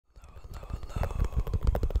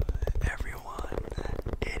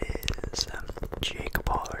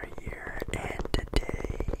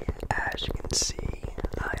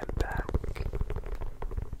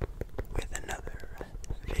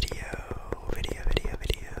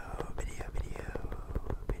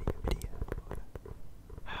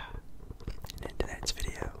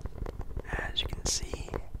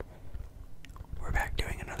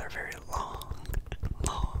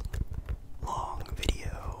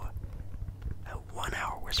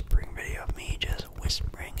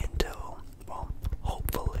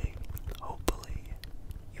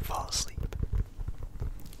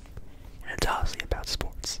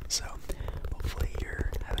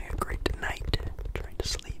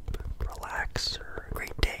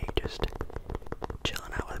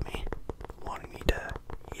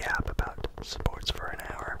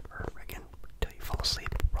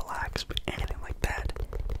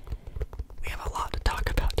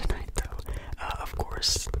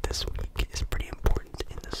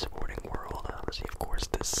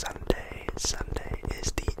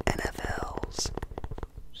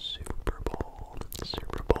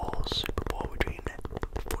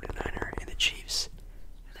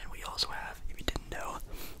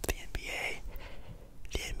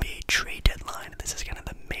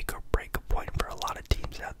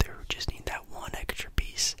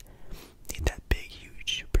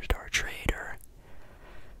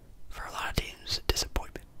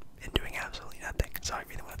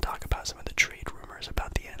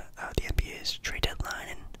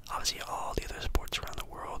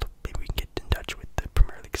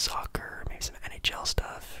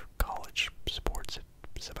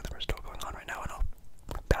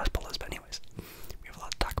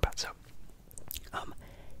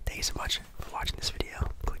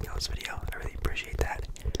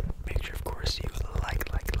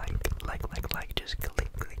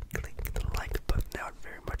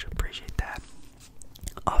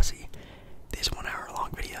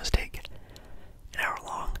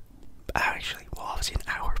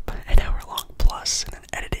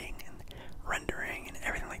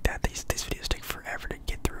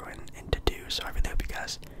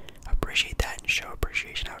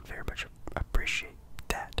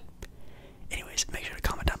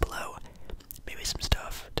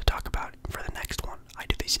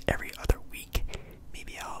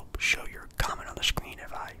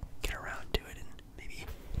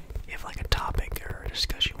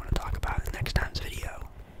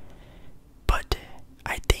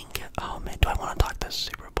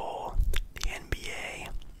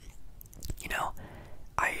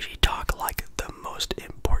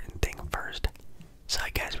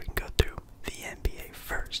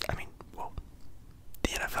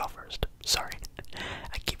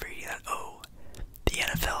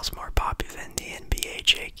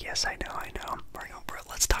Yes, I know, I know.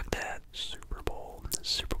 Let's talk the Super Bowl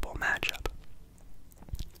matchup.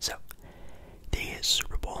 So, the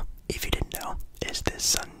Super Bowl, if you didn't know, is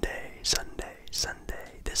this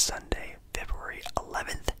this Sunday, February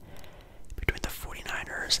 11th, between the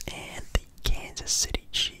 49ers and the Kansas City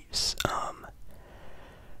Chiefs.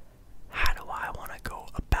 How do I want to go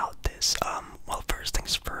about this? Well, first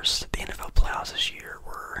things first, the NFL playoffs this year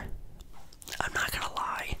were, I'm not gonna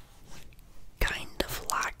lie, kind of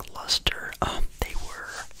lackluster. They were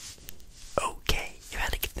okay. You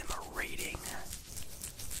had to give them a rating.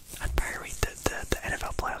 I'd probably rate the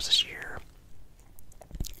NFL playoffs this year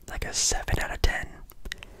like a 7 out of 10.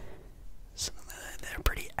 They're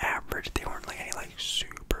pretty average. They weren't like any like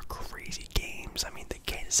super crazy games. I mean, the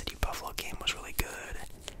Kansas City Buffalo game was really good.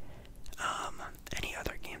 Any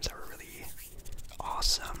other games that were really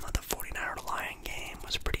awesome? The 49er Lion game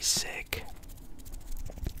was pretty sick.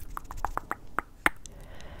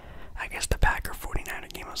 I guess the Packer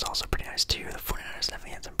 49er game was also pretty nice too. The 49ers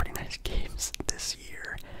definitely had some pretty nice games this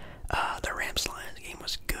year. The Rams Lions game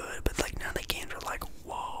was good, but like none of the games were like,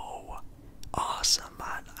 whoa, awesome.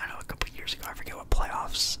 I know a couple years ago, I forget what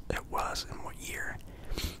playoffs it was and what year.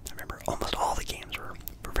 I remember almost all the games were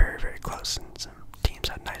very, very close, and some teams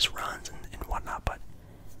had nice runs and whatnot, but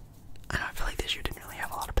I don't know, I feel like this year didn't really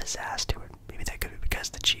have a lot of pizzazz to it. Maybe that could be because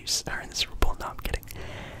the Chiefs are in the Super Bowl. No, I'm kidding.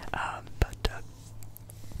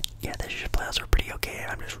 Yeah, this year's playoffs were pretty okay.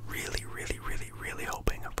 I'm just really, really, really, really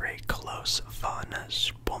hoping for a close, fun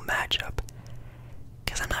Super Bowl matchup,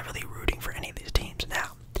 because I'm not really rooting for any of these teams.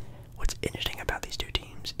 Now, what's interesting about these two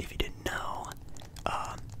teams, if you didn't know,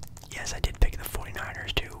 yes, I did pick the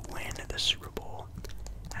 49ers to win the Super Bowl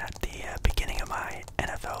at the beginning of my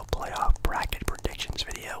NFL playoff bracket predictions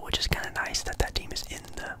video, which is kind of nice that that team is in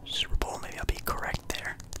the Super Bowl. Maybe I'll be correct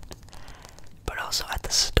there. But also at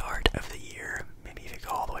the start of the year, maybe if you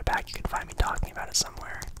go all the way back, you can find me talking about it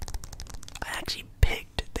somewhere. I actually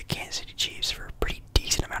picked the Kansas City Chiefs for a pretty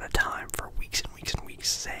decent amount of time, for weeks and weeks and weeks,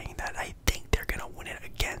 saying that I think they're going to win it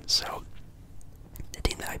again. So, the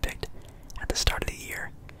team that I picked at the start of the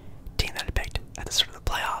year, the team that I picked at the start of the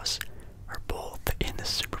playoffs, are both in the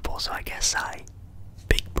Super Bowl. So I guess I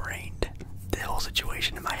big-brained the whole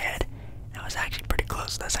situation in my head, and it was actually pretty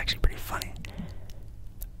close. That's actually pretty funny.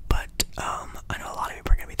 But I know a lot of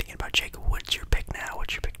people are going to be thinking about, Jacob, what's your pick now?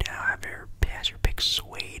 What's your pick now? Has your pick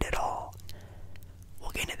swayed at all?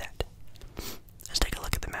 We'll get into that. Let's take a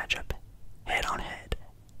look at the matchup. Head on head.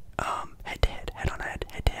 Head to head. Head on head.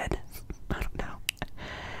 Head to head. I don't know.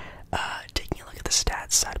 Taking a look at the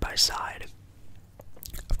stats side by side.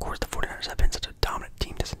 Of course, the 49ers have been such a dominant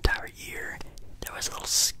team this entire year. There was a little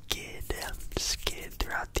skid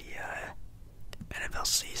throughout the NFL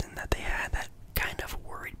season that they had that kind of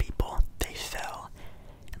worried people. They fell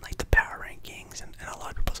in like the power rankings, and a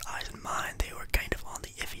lot of people's eyes and mind, they were kind of on the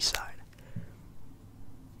iffy side.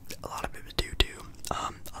 A lot of it was due to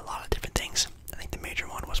a lot of different things. I think the major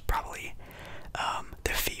one was probably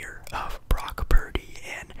the fear of Brock Purdy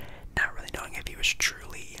and not really knowing if he was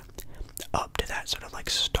truly up to that sort of like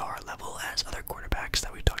star level as other quarterbacks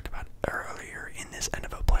that we talked about earlier in this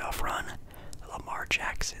NFL playoff run. The Lamar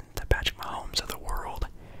Jackson, the Patrick Mahomes of the world.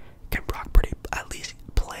 Can Brock Purdy at least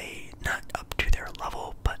play not up to their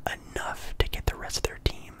level, but enough to get the rest of their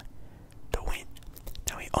team the win?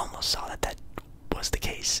 Now, we almost saw that was the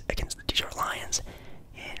case against the Detroit Lions,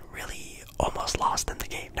 and really almost lost them the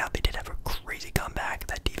game. Now, they did have a crazy comeback.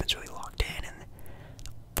 That defense really locked in, and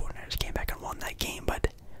the 49ers came back and won that game. But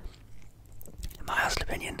in my honest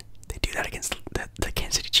opinion, they do that against the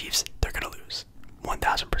Kansas City Chiefs, they're going to lose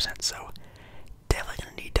 1,000%. So definitely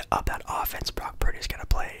going to need to up that offense. Brock Purdy's going to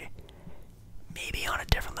play maybe on a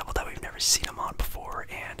different level that we've never seen him on before.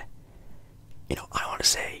 And, I want to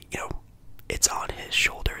say, it's on his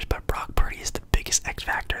shoulders, but Brock Purdy is the biggest X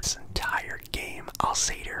factor of this entire game. I'll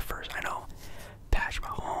say it here first. I know Patrick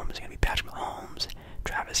Mahomes is going to be Patrick Mahomes.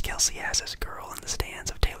 Travis Kelce has his girl in the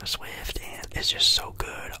stands of Taylor Swift, and it's just so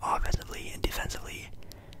good offensively and defensively.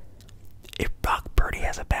 If Brock Purdy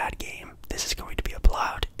has a bad game, this is going to be a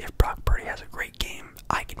blowout. If Brock Purdy has a great game,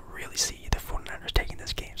 I can really see the 49ers taking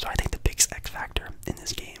this game. So I think the biggest X factor in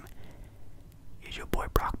this game is your boy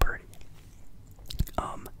Brock Purdy.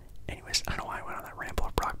 Anyways, I don't know why I went on that ramble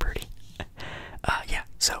of Brock Purdy.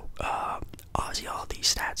 Obviously all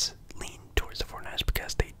these stats lean towards the 49ers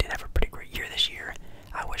because they did have a pretty great year this year.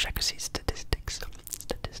 I wish I could see statistics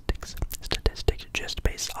just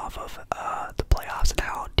based off of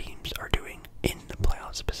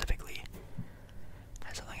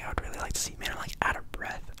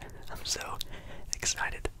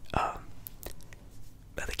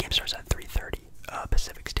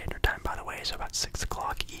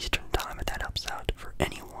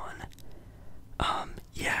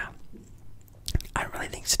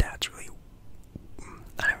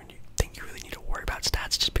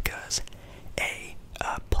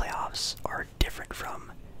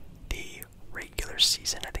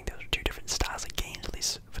season. I think those are two different styles of games, at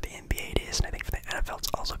least for the NBA it is, and I think for the NFL it's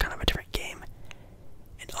also kind of a different game.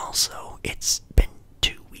 And also, it's been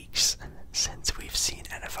 2 weeks since we've seen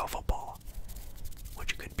NFL football,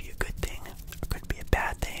 which could be a good thing, or could be a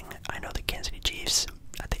bad thing. I know the Kansas City Chiefs,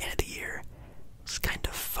 at the end of the year, was kind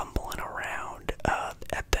of fumbling around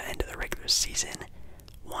at the end of the regular season.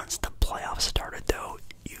 Once the playoffs started, though,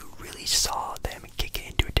 you really saw them kick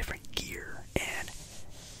into a different gear, and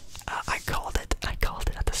I called it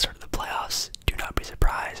at the start of the playoffs. Do not be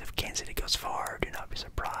surprised if Kansas City goes far. Do not be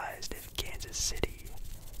surprised if Kansas City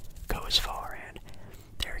goes far. And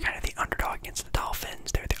they're kind of the underdog against the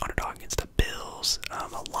Dolphins. They're the underdog against the Bills.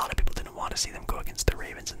 A lot of people didn't want to see them go against the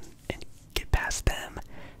Ravens and get past them.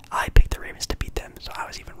 I picked the Ravens to beat them, so I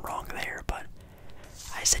was even wrong there. But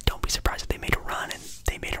I said don't be surprised if they made a run, and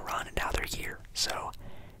they made a run, and now they're here. So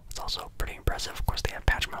it's also pretty impressive. Of course, they have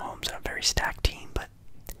Patrick Mahomes and a very stacked team, but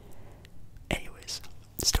anyways,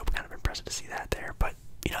 it's still kind of impressive to see that there. But,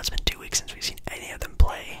 you know, it's been 2 weeks since we've seen any of them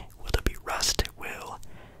play. Will there be rust? Will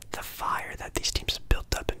the fire that these teams have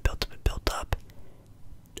built up and built up and built up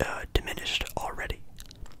diminished already?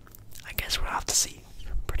 I guess we'll have to see.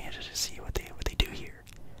 I'm pretty interested to see what they do here.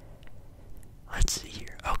 Let's see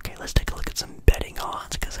here. Okay, let's take a look at some betting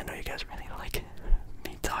odds, because I know you guys really like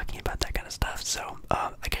me talking about that kind of stuff. So,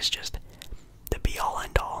 I guess just the be-all,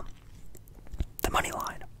 end-all, the money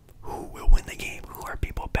line. Who will win the game? Who are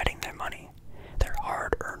people betting their money, their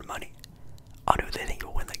hard-earned money, on who they think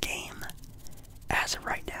will win the game? As of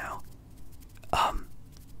right now,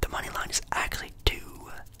 the money line is actually to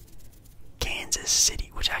Kansas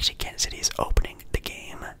City, which actually Kansas City is opening the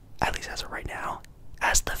game, at least as of right now,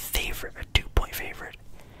 as the favorite, a 2-point favorite,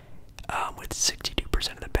 with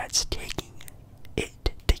 62% of the bets taking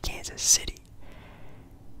it to Kansas City,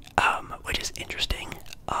 which is interesting.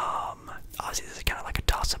 Obviously this is kind of like a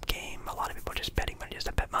toss-up game. A lot of people are just betting money just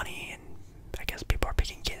to bet money, and I guess people are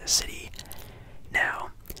picking Kansas City.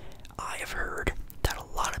 Now, I have heard that a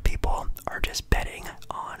lot of people are just betting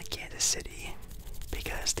on Kansas City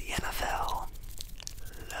because the NFL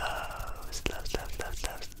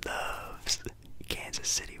loves Kansas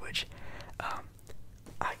City, which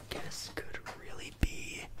I guess could really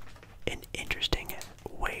be an interesting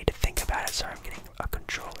way to think about it. Sorry, I'm getting a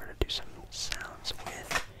controller to do some sounds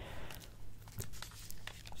with.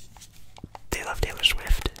 They love Taylor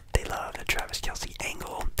Swift. They love the Travis Kelce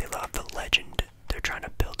angle. They love the legend they're trying to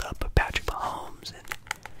build up of Patrick Mahomes, and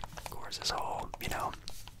of course this whole, you know,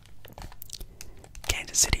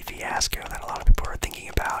 Kansas City fiasco that a lot of people are thinking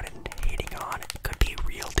about and hating on. It could be a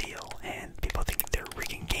real deal, and people think they're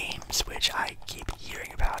rigging games, which I keep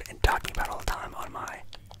hearing about and talking about all the time on my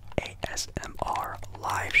ASMR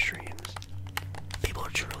live streams. People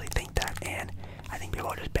truly think that, and I think people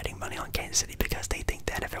are just betting money on Kansas City because they think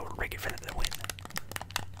the NFL would rig it for them to win.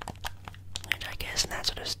 And I guess in that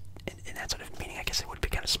sort of meaning, I guess it would be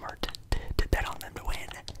kind of smart to bet on them to win.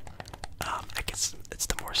 I guess it's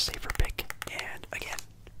the more safer pick, and again,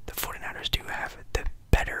 the 49ers do have the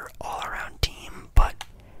better all-around team, but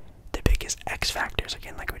the biggest X factors,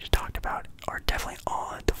 again, like we just talked about, are definitely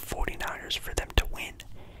on the 49ers for them to win.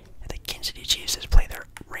 And the Kansas City Chiefs just play their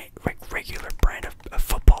regular brand of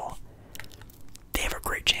football. They have a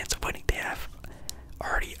great chance of winning. They have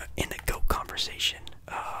already in the GOAT conversation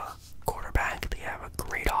quarterback. They have a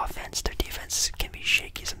great offense. Their defense can be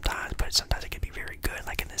shaky sometimes, but sometimes it can be very good.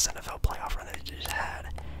 Like in this NFL playoff run that they just had,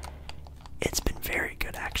 it's been very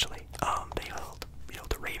good actually. They held, you know,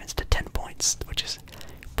 the Ravens to 10 points, which is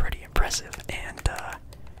pretty impressive. And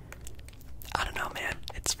I don't know, man.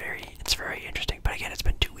 It's very interesting. But again, it's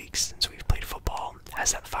been 2 weeks since we've played football.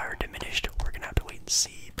 Has that fire diminished? We're gonna have to wait and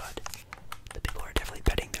see. But the people are definitely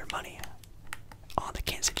betting their money on the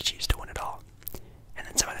Kansas City Chiefs to win it all. And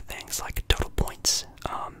then some other things like total points.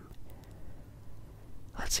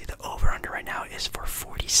 Let's see, the over-under right now is for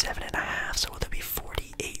 47.5. So will there be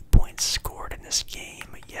 48 points scored in this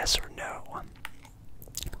game? Yes or no?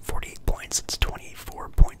 48 points. It's 24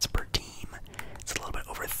 points per team. It's a little bit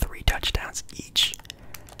over 3 touchdowns each.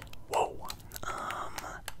 Whoa.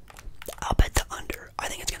 I'll bet the under. I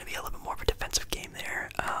think it's going to be a little bit more of a defensive game there.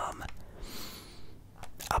 I'll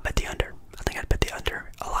bet the under. I think I'd bet the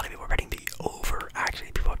under. A lot of people are betting the over.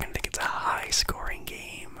 Actually, people are going to think it's a high-scoring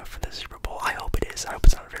game for the Super Bowl. I hope it is. I hope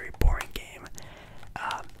it's not a very boring game.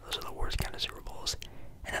 Those are the worst kind of Super Bowls.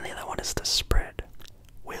 And then the other one is the spread.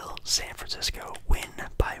 Will San Francisco win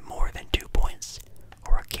by more than 2 points?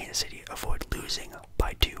 Or will Kansas City avoid losing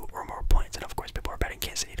by 2 or more points? And of course, people are betting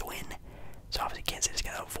Kansas City to win. So obviously, Kansas City is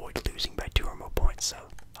going to avoid losing by 2 or more points. So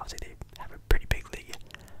obviously, they have a pretty big lead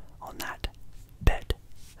on that bet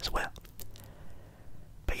as well.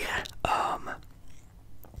 But yeah,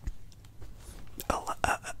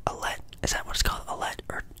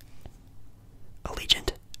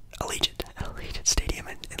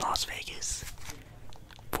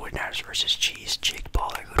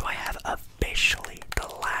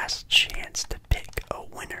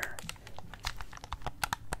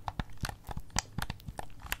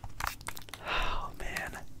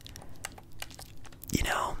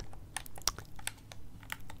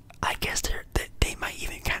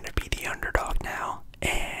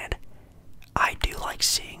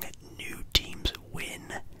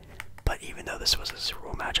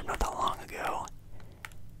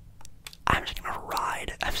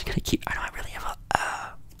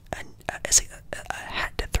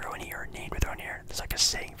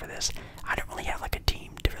 honest. I don't really have like a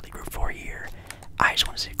team to really root for here. I just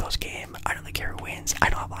want to see a close game. I don't really care who wins. I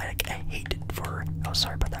don't have like a hate for. Oh,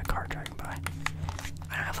 sorry about that car driving by.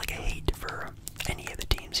 I don't have like a hate for any of the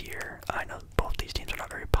teams here. I know both these teams are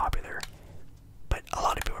not very popular, but a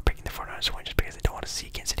lot of people are picking the 49ers to win just because they don't want to see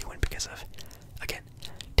Kansas City win because of, again,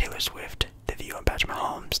 Taylor Swift, the view on Patrick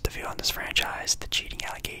Mahomes, the view on this franchise, the cheating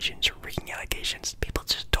allegations, rigging allegations. People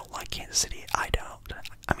just don't like Kansas City. I don't.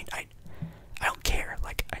 I mean, I don't care.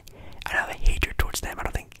 Like, I have a hatred towards them. I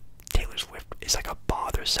don't think Taylor Swift is like a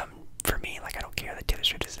bothersome for me. Like, I don't care that Taylor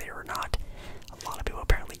Swift is there or not. A lot of people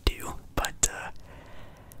apparently do, but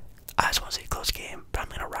I just want to see a close game. But I'm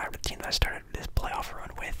gonna ride with the team that I started this playoff run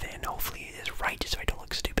with, and hopefully it is right so I don't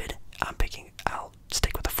look stupid. I'll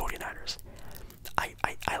stick with the 49ers.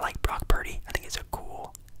 I like Brock Purdy. I think he's a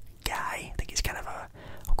cool guy. I think he's kind of a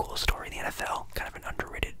cool story in the NFL, kind of an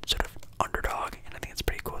underrated sort of underdog, and I think it's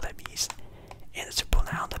pretty cool that he's in the Super Bowl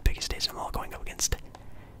now, the biggest stage of them all, going up against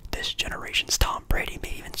this generation's Tom Brady,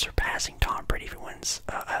 maybe even surpassing Tom Brady if he wins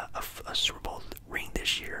a Super Bowl ring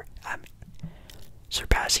this year.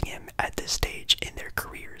 Surpassing him at this stage in their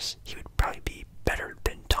careers. He would probably be better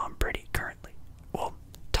than Tom Brady currently. Well,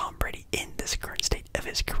 Tom Brady in this current state of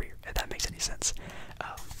his career, if that makes any sense.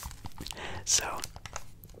 So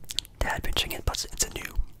that benching in, plus it's a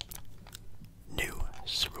new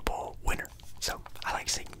Super Bowl winner. So I like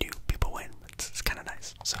seeing new people win. It's kind of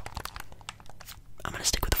nice. So I'm gonna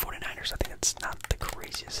stick with the 49ers. I think it's not the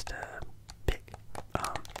craziest pick.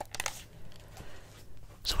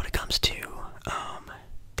 So when it comes to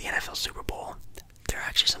the NFL Super Bowl, there are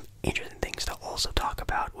actually some interesting things to also talk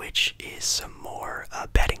about, which is some more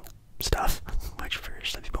betting stuff, which for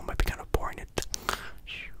some people might be kind of boring to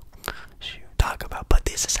talk about, but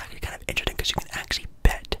this is actually kind of interesting because you can actually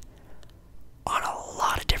bet on a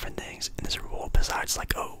lot of different things in the Super Bowl besides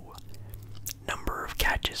like, oh, number of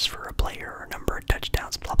catches for a player or number of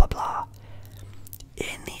touchdowns, blah blah blah.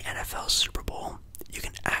 In the NFL Super Bowl, you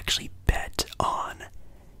can actually bet on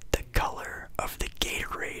the color of the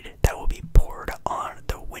Gatorade that will be poured on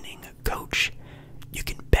the winning coach. You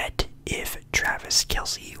can bet if Travis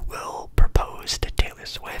Kelce will propose to Taylor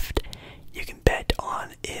Swift. You can bet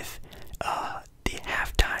on if the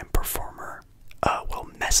halftime performer will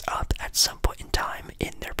mess up at some point in time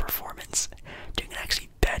in their performance. You can actually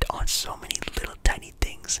bet on so many little tiny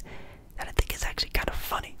things that I think is actually kind of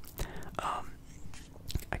funny.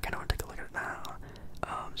 I kind of want to take a look at it now.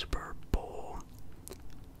 Super Bowl.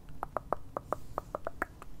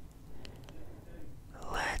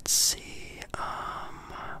 Let's see.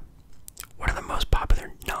 What are the most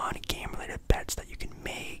popular non-game related bets that you can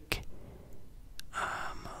make?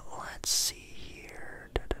 Let's see here.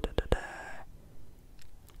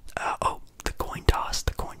 Oh, the coin toss.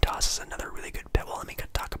 The coin toss is another really good bet. Well, let me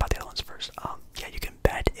talk about the other ones first. Yeah, you can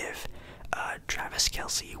bet if Travis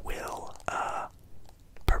Kelce will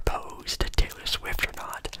propose to Taylor Swift or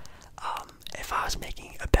not. If I was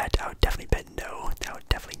making a bet, I would definitely bet no.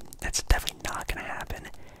 That's definitely not gonna happen.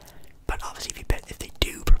 But obviously, if they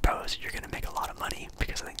do propose, you're gonna make a lot of money,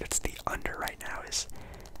 because I think that's the under right now is,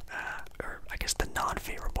 or I guess the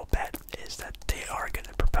non-favorable bet is that they are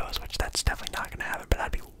gonna propose, which that's definitely not gonna happen. But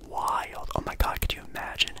that'd be wild. Oh my God, could you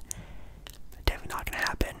imagine? Definitely not gonna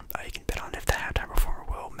happen. You can bet on if the halftime performer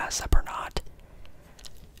will mess up or not.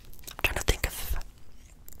 I'm trying to think if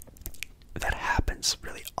that happens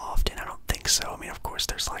really often. I don't think so. I mean, of course,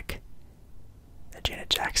 there's like the Janet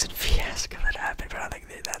Jackson fiasco that happened, but I don't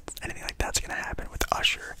think that anything like that's gonna happen with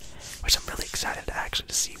Usher, which I'm really excited to actually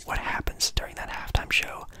to see what happens during that halftime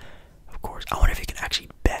show. Of course, I wonder if you can actually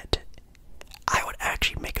bet. I would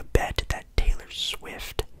actually make a bet that Taylor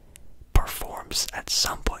Swift performs at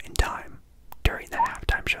some point in time during the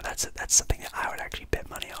halftime show. That's something that I would actually bet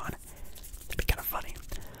money on. It'd be kind of funny.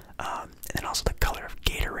 And then also the color of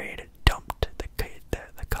Gatorade dumped the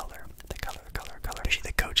color. Usually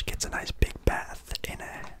the coach gets a nice big bath in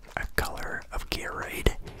a color of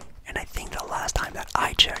Gatorade, and I think the last time that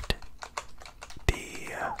I checked, the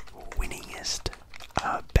winningest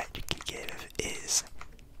bet you can give is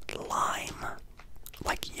lime,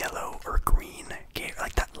 like yellow or green,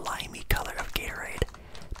 like that limey color of Gatorade.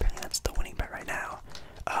 Apparently that's the winning bet right now.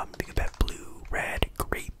 You can bet blue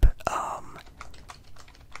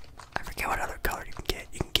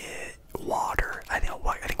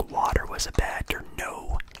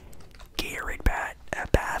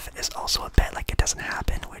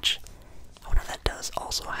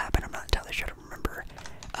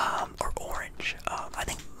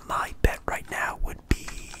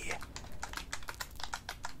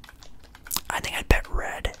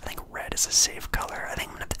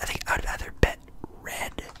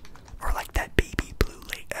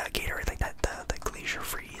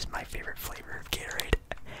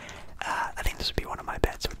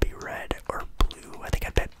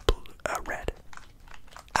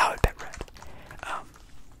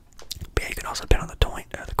also bet on the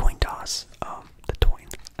coin toss. The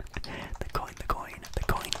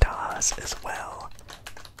coin toss as well.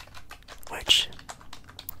 Which,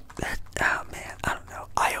 oh man, I don't know.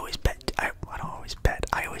 I always bet. I don't always bet.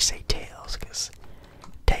 I always say tails because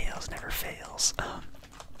tails never fails.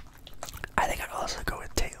 I think I'd also go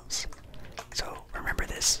with tails. So remember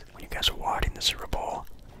this when you guys are watching the Super Bowl.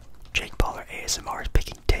 Jake Paul or ASMR is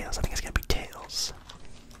picking tails. I think it's gonna be tails.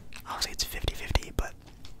 Obviously it's 50-50, but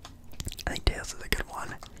I think tails is a good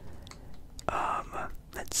one.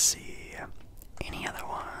 Let's see. Any other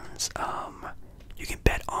ones? You can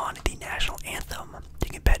bet on the national anthem. You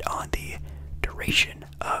can bet on the duration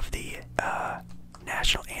of the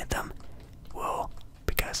national anthem. Well,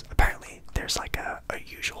 because apparently there's like a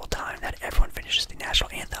usual time that everyone finishes the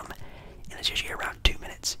national anthem, and it's usually around 2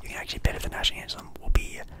 minutes. You can actually bet if the national anthem will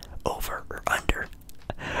be over or under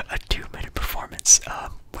a 2-minute performance,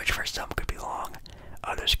 which for some could be long.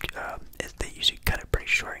 Others, they usually cut it pretty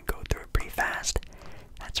short and go through it pretty fast.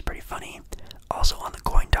 That's pretty funny. Also on the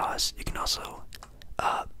coin toss, you can also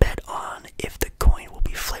bet on if the coin will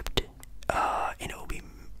be flipped and it will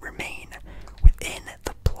remain within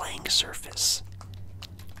the playing surface.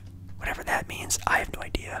 Whatever that means, I have no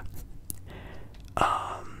idea.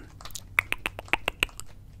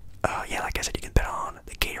 Yeah, like I said, you can bet on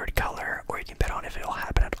the Gatorade color, or you can bet on if it'll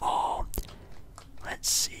happen at all. Let's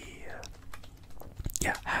see.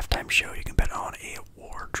 Yeah, halftime show, you can bet on a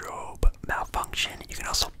wardrobe malfunction. You can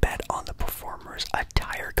also bet on the performer's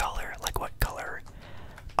attire color, like what color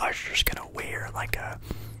Usher's gonna wear, like a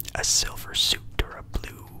silver suit or a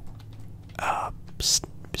blue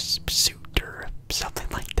suit or something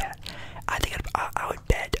like that. I think I would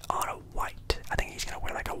bet on a white. I think he's gonna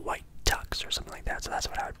wear like a white tux or something like that. So that's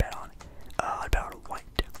what I would bet on. I'd bet on white.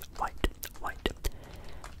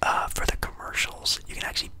 For the commercials, you can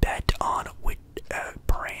actually bet on which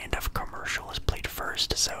brand of commercial is played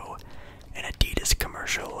first. So an Adidas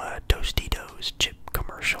commercial, Tostitos chip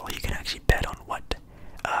commercial, you can actually bet on what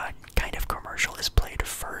kind of commercial is played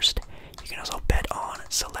first. You can also bet on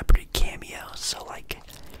celebrity cameos. So like,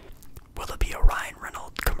 will there be a Ryan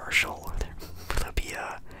Reynolds commercial? Will there be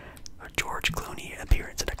a George Clooney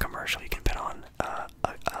appearance in a commercial? You can bet on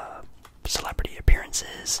celebrity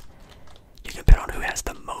appearances. You can bet on who has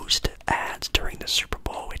the most ads during the Super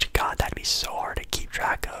Bowl, which, God, that'd be so hard to keep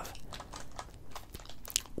track of.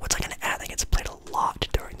 What's like an ad that gets played a lot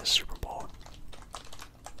during the Super Bowl?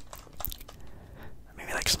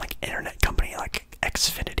 Maybe like some like internet company like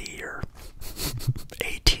Xfinity or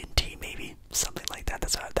AT&T, maybe something like that.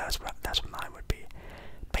 That's what mine would be.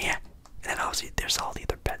 But yeah, and then obviously there's all the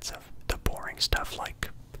other bets of the boring stuff like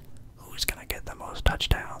who's gonna get the most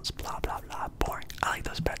touchdowns, blah blah blah. Boring. I like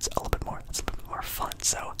those bets a little bit more. It's a little bit more fun.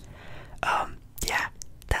 So, yeah,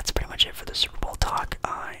 that's pretty much it for the Super Bowl talk.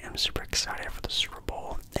 I am super excited for the Super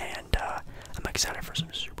Bowl, and I'm excited for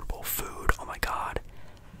some Super Bowl food. Oh my God,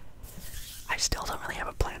 I still don't really have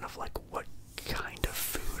a plan of like what kind of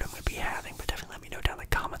food I'm gonna be having, but definitely let me know down in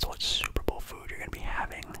the comments what Super Bowl food you're gonna be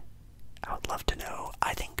having. I would love to know.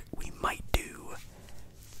 I think we might do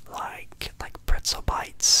like pretzel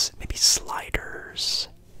bites, maybe sliders,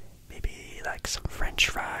 maybe like some French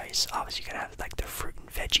fries. Obviously, you can have like the fruit and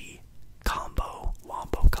veggie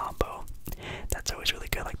wombo combo. That's always really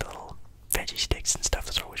good. Like the little veggie sticks and stuff.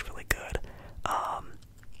 Those are always really good.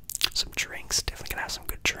 Some drinks. Definitely gonna have some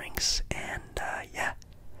good drinks. And yeah,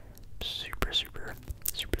 super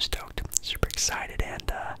stoked, super excited,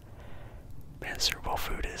 and man, Super Bowl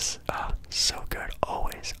food is so good.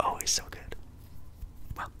 Always so good.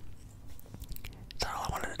 Well, that's all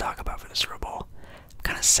I wanted to talk about for the Super Bowl. I'm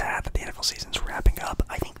kind of sad that the NFL season's wrapping up.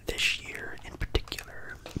 I think this year in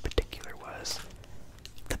particular was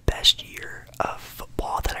the best year of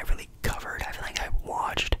football that I really covered. I feel like I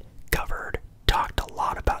watched, covered, talked a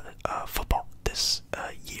lot about football this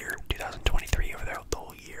year, 2023, over the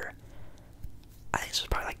whole year. I think this was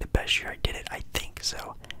probably like the best year I did it, I think.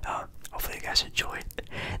 So hopefully you guys enjoyed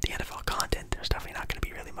the NFL content. There's definitely not going to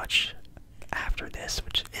be really much after this,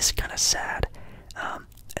 which is kind of sad.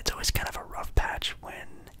 It's always kind of a rough patch when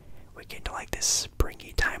we get into like this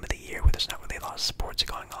springy time of the year where there's not really a lot of sports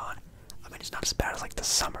going on. I mean, it's not as bad as like the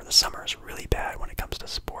summer. The summer is really bad when it comes to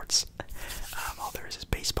sports. All there is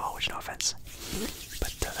baseball, which, no offense,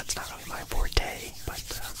 but that's not really my forte. But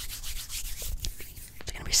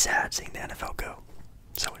it's gonna be sad seeing the NFL go.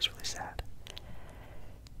 It's always really sad.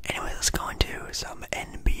 Anyway, let's go into some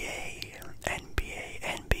NBA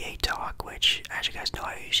talk, which, as you guys know,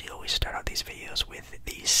 I usually always start out these videos with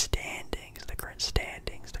the standings, the current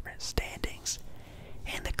standings,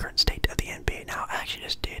 and the current state of the NBA. Now, I actually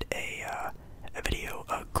just did a video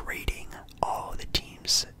grading all the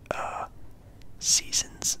teams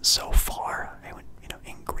seasons so far. I went,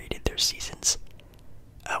 and graded their seasons.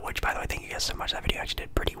 Which, by the way, thank you guys so much. That video actually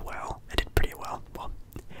did pretty well. It did pretty well. Well,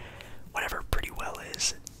 whatever pretty well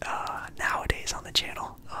is nowadays on the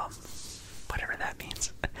channel. Whatever that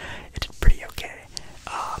means. It did pretty okay.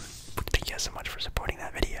 Thank you guys so much for supporting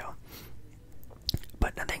that video.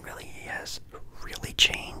 But nothing really has really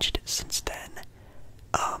changed since then.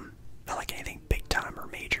 Not like anything big time or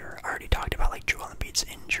major. I already talked about like Joel Embiid's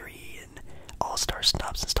injury and All-Star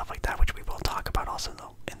snubs and stuff like that, which we will talk about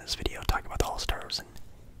also in this video, talking about the All-Stars and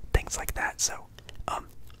things like that. So,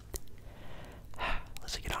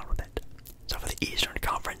 let's get on with it. So for the Eastern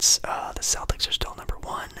Conference, the Celtics are still number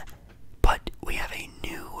 1, but we have a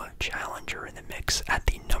new challenger in the mix at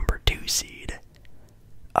the number 2 seed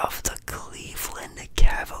of the Cleveland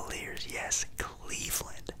Cavaliers. Yes,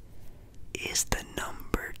 Cleveland is the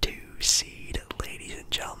number 2 seed, ladies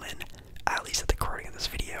and gentlemen, at least at the recording of this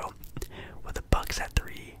video, with the Bucks at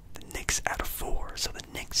 3, the Knicks at 4. So the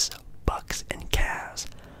Knicks, Bucks, and Cavs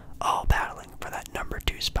all battling for that number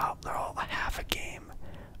 2 spot. They're all a half a game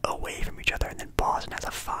away from each other, and then Boston has a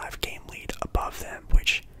 5-game lead above them,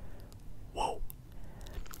 which, whoa,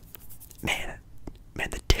 man,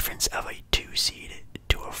 the difference of a 2 seed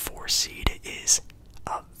to a 4 seed is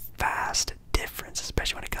a vast difference,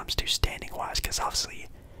 especially when it comes to standing wise, because obviously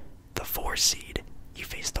the 4 seed, you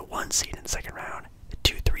face the 1 seed in the second round, the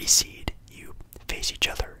 2-3 seed, you face each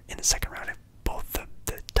other in the second round if both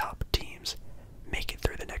the top teams make it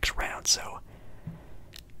through the next round. So,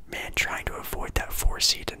 man, trying to avoid that 4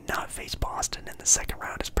 seed and not face Boston in the second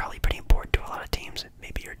round is probably pretty important to a lot of teams.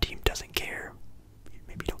 Maybe your team doesn't care.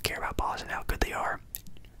 Maybe you don't care about Boston, how good they are.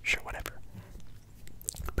 Sure, whatever.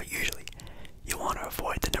 But usually, you want to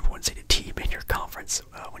avoid the number 1 seeded team in your conference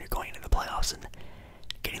when you're going into the playoffs, and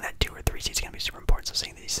getting that 2 or 3 seed is going to be super important. So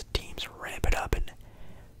seeing these teams ramp it up, and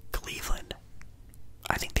Cleveland,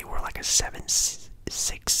 I think they were like a 7-6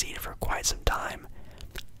 seed for quite some time.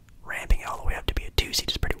 Ramping it all the way up to be a 2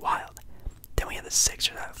 seed is pretty wild. Then we have the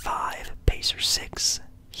Sixers at 5, Pacers 6,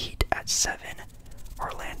 Heat at 7,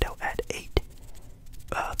 Orlando at 8,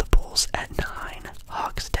 the Bulls at 9,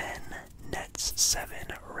 Hawks 10, Nets 7,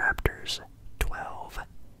 Raptors 12.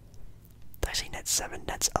 Did I say Nets 7?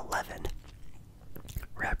 Nets 11,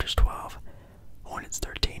 Raptors 12, Hornets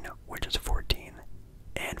 13, Wizards 14,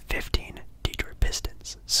 and 15, Detroit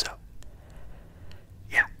Pistons. So,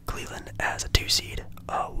 yeah, Cleveland as a 2 seed,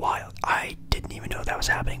 wild. I didn't even know that was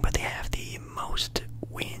happening, but they have the most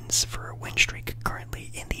wins for a win streak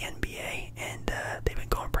currently in the NBA, and they've been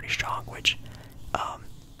going pretty strong, which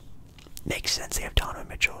makes sense. They have Donovan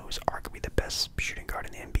Mitchell, who's arguably the best shooting guard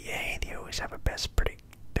in the NBA. They always have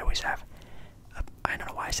I don't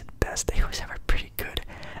know why I said best, they always have a pretty good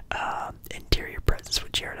interior presence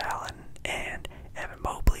with Jared Allen and Evan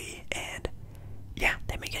Mobley, and yeah,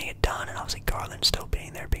 they've been getting it done. And obviously Garland still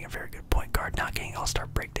being there, being a very good point guard, not getting All-Star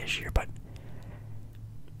break this year, but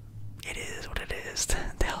it is what it is.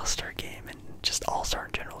 The All-Star game and just All-Star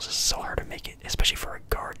in general is just so hard to make it, especially for a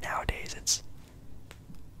guard nowadays. It's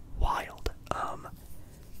wild.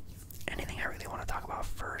 Anything I really want to talk about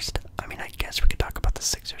first? I mean, I guess we could talk about the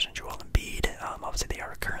Sixers and Joel Embiid. Obviously, they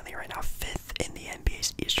are currently right now 5th in the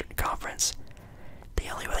NBA's Eastern Conference. They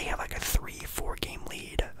only really have like a 3-4 game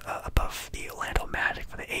lead above the Orlando Magic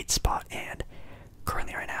for the 8th spot, and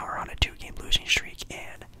currently right now are on a 2-game losing streak.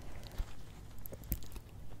 And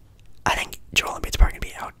I think Joel Embiid's probably going to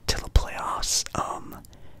be out till the playoffs.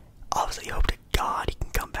 Obviously, hope to God he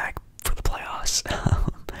can come back for the playoffs.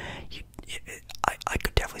 I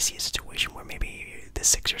could definitely see a situation where maybe the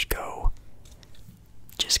Sixers go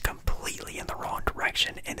just completely in the wrong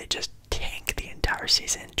direction and they just tank the entire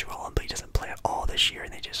season. Joel Embiid doesn't play at all this year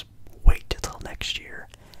and they just wait till next year.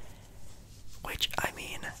 Which, I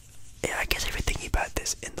mean, I guess if you're thinking about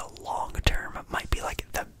this in the long term, it might be like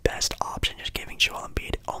the best option, just giving Joel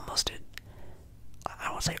Embiid I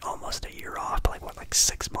don't want to say almost a year off, but like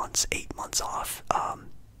 6 months, 8 months off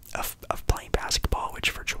of playing basketball, which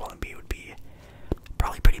for Joel Embiid would be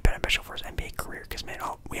probably pretty beneficial for his NBA career, because man,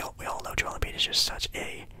 we all know Joel Embiid is just such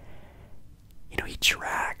a, he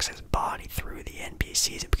drags his body through the NBA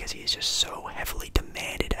season because he is just so heavily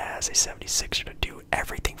demanded as a 76er to do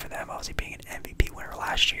everything for them. Obviously being an MVP winner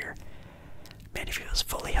last year, man, if he was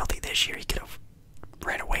fully healthy this year, he could have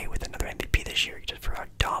ran away with another MVP this year just for how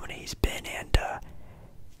dominant he's been. And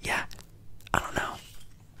yeah, I don't know.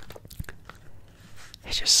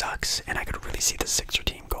 It just sucks, and I could really see the Sixer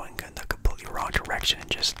team going in the completely wrong direction and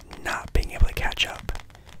just not being able to catch up.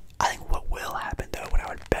 I think what will happen, though, what I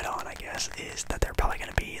would bet on, I guess, is that they're probably going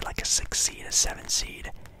to be like a 6 seed, a 7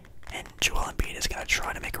 seed, and Joel Embiid is going to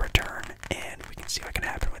try to make a return, and we can see what can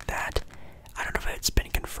happen with that. I don't know if it's been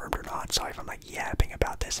confirmed or not. Sorry if I'm like yapping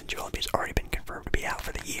about this, and Joel Embiid's already been confirmed to be out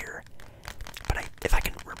for the year. But if I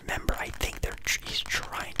can remember, I think he's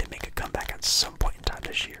trying to make a comeback at some point in time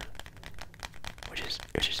this year, which is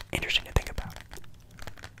interesting to think about.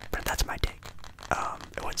 But that's my take.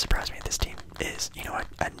 It wouldn't surprise me if this team is,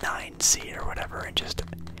 a 9 seed or whatever, and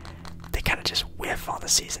they kind of just whiff on the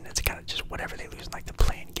season. It's kind of just whatever they lose in like the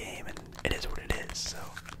play-in game, and it is what it is. So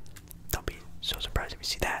don't be so surprised if you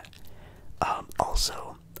see that.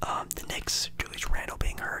 Also, the Knicks, Julius Randle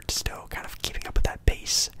being hurt, still kind of keeping up with that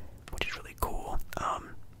pace, which is really cool.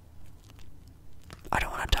 I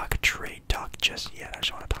don't want to talk a trade talk just yet. I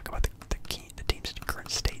just want to talk about the team's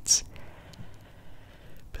current states.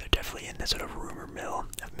 But they're definitely in this sort of rumor mill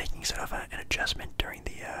of making sort of an adjustment during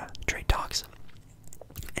the trade talks.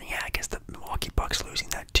 And yeah, I guess the Milwaukee Bucks losing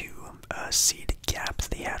that 2 seed gap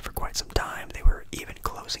that they had for quite some time. They were even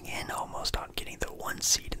closing in almost on getting the 1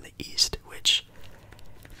 seed in the East, which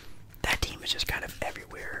that team is just kind of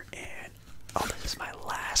everywhere. And oh, this is my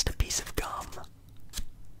last piece of gum.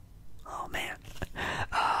 Oh man,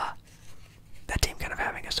 that team kind of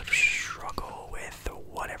having a sort of struggle with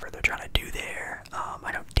whatever they're trying to do there.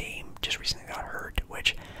 I know Dame just recently got hurt,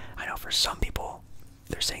 which I know for some people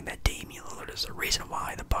they're saying that Damian Lillard is the reason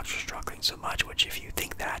why the Bucks are struggling so much. Which, if you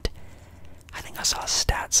think that, I think I saw a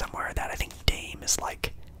stat somewhere that I think Dame is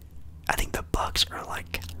like, I think the Bucks are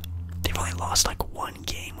like, they've only lost like 1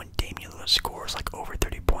 game when Damian Lillard scores like over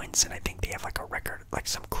 30 points, and I think they have like a record, like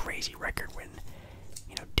some crazy record when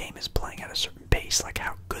Dame is playing at a certain pace, like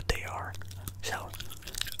how good they are. So,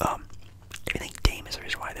 if you think Dame is the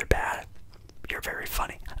reason why they're bad, you're very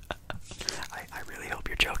funny. I really hope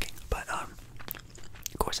you're joking, but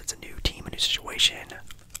of course it's a new team, a new situation.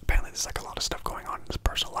 Apparently there's like a lot of stuff going on in his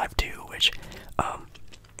personal life too, which I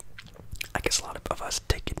guess a lot of us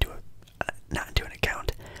take not into an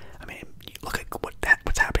account. I mean, you look at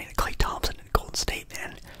what's happening to Klay Thompson in Golden State,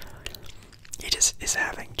 man. He just is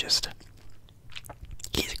having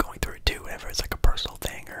he's going through it too, whether it's like a personal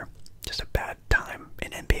thing or just a bad time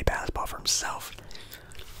in NBA basketball for himself.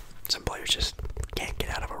 Some players just can't get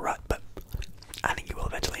out of a rut, but I think he will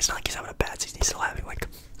eventually. It's not like he's having a bad season. He's still having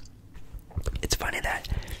it's funny that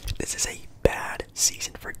this is a bad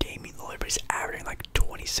season for Damian Lillard, but he's averaging like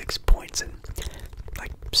 26 points and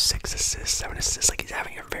like 6 assists, 7 assists. Like, he's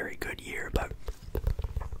having a very good year, but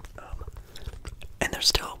and there's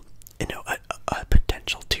still a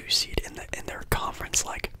potential 2 seed in their conference.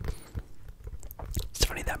 Like, it's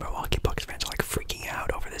funny that Milwaukee Bucks fans are like freaking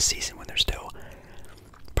out over this season when they're still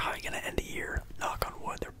probably gonna end the year, knock on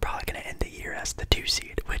wood, they're probably gonna end the year as the 2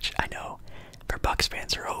 seed, which I know for Bucks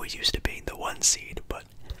fans are always used to being the 1 seed, but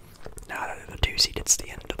now that they're the 2 seed, it's the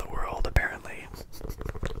end of the world, apparently.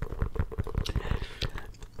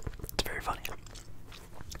 It's very funny.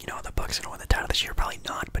 The Bucks are gonna win the title this year, probably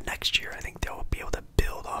not, but next year I think they'll be able to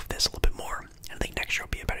build off this a little bit more, and I think next year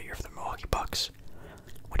will be a better year for the Milwaukee Bucks,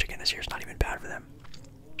 which again, this year's not even bad for them.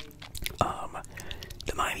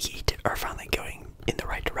 The Miami Heat are finally going in the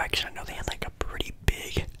right direction. I know they had like a pretty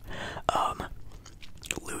big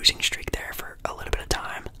losing streak there for a little bit of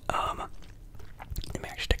time. Let me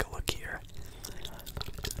actually take a look here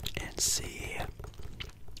and see.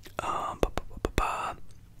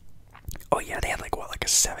 Oh yeah, they had like a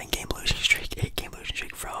 7-game losing streak, 8-game losing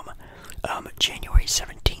streak from January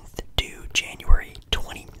 17th to January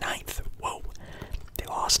 29th. Whoa, they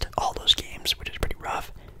lost all those games, which is pretty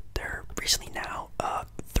rough. They're recently now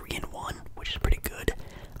 3-1, which is pretty good.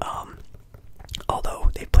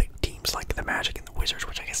 Although they played teams like the Magic and the Wizards,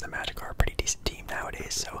 which I guess the Magic are a pretty decent team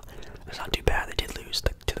nowadays, so it's not too bad. They did lose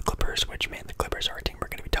to the Clippers, which, man, the Clippers are a team we're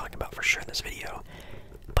going to be talking about for sure in this video.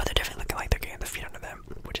 But they're definitely looking like they're getting the feet under them,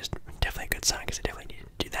 which is definitely a good sign, because they definitely need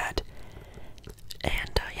to do that.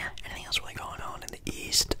 And yeah, anything else really going on in the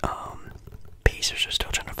East? Pacers are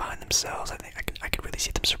still trying to find themselves. I think I could really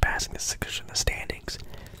see them surpassing the Sixers in the standings.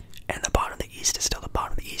 And the bottom of the East is still the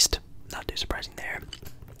bottom of the East. Not too surprising there.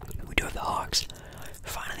 We do have the Hawks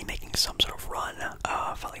finally making some sort of run,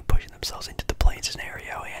 finally pushing themselves into the play-in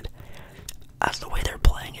scenario, and as the way they're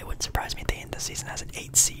playing, it wouldn't surprise me if they end the season as an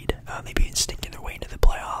 8 seed, maybe even sneaking their way into the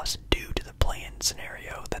playoffs due to the play-in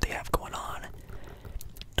scenario that they have going on.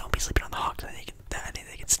 Don't be sleeping on the Hawks. I think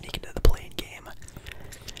they can sneak into the play-in game.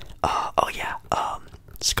 Oh yeah,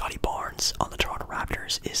 Scotty Barnes on the Toronto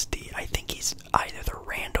Raptors is I think he's either the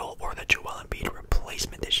Randall or the Joel Embiid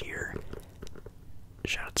replacement this year.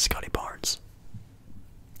 Shout out to Scotty Barnes.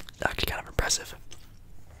 Actually kind of impressive.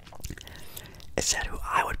 Is that who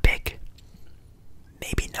I would pick?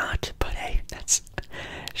 Maybe not, but hey, that's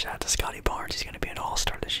shout out to Scotty Barnes. He's going to be an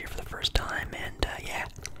all-star this year for the first time, and yeah.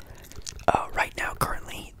 Right now,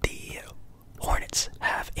 currently, the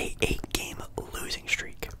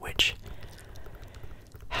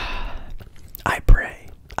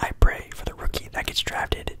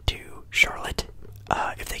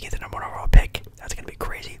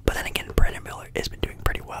doing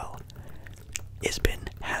pretty well.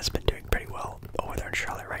 Has been doing pretty well over there in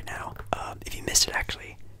Charlotte right now. If you missed it,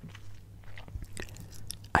 actually,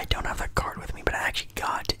 I don't have that card with me, but I actually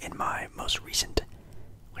got in my most recent,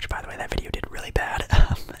 which by the way, that video did really bad.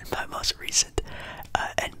 In my most recent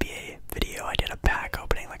NBA video, I did a pack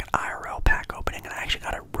opening, like an IRL pack opening, and I actually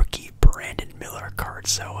got a rookie Brandon Miller card.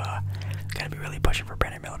 So gotta be really pushing for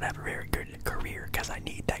Brandon Miller to have a very good career, because I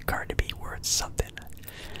need that card to be worth something.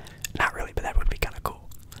 Not really, but that would be kind of cool.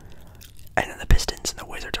 And then the Pistons and the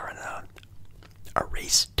Wizards are in a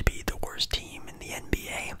race to be the worst team in the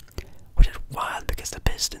NBA, which is wild because the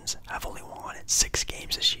Pistons have only won 6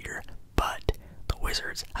 games this year, but the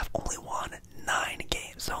Wizards have only won 9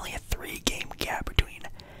 games. There's only a 3-game gap between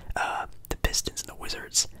the Pistons and the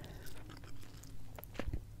Wizards.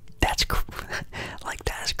 That's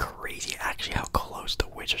that is crazy. Actually, how close the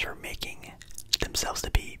Wizards are making themselves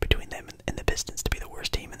to be between them and the Pistons to be the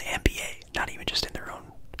worst team in the NBA. Not even just in their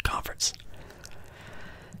own conference.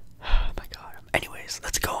 Oh my God. Anyways,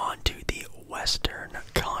 let's go on to the Western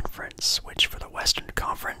Conference, which for the Western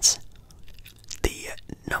Conference, the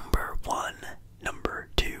number 1, number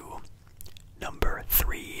 2, number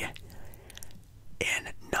 3,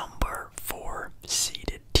 and number 4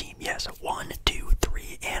 seeded team. Yes, 1, 2,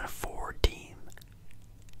 3, and 4 team.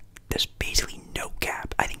 There's basically no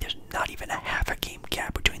gap. I think there's not even a half a game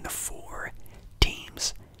gap between the 4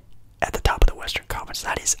 teams at the top of the Western Conference.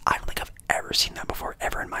 That is, I don't think I've ever seen that before,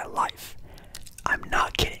 ever in my life. I'm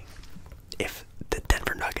not kidding. If the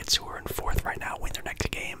Denver Nuggets, who are in 4th right now, win their next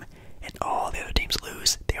game, and all the other teams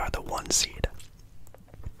lose, they are the 1 seed.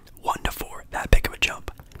 1 to 4, that big of a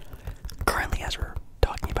jump. Currently, as we're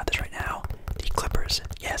talking about this right now, the Clippers,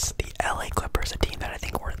 yes, the LA Clippers, a team that I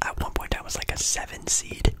think were at one point in time was like a 7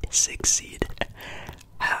 seed, 6 seed,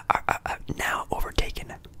 are now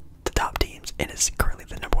overtaken the top teams and is currently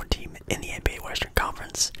the number 1 team in the NBA Western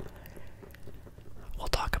Conference. We'll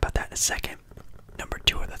talk about that in a second. Number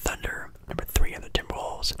 2 are the Thunder, number 3 are the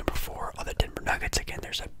Timberwolves, number 4 are the Denver Nuggets. Again,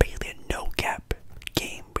 there's basically a no gap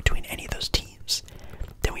game between any of those teams.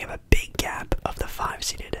 Then we have a big gap of the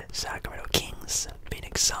 5-seeded Sacramento Kings,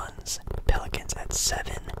 Phoenix Suns, Pelicans at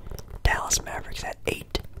 7, Dallas Mavericks at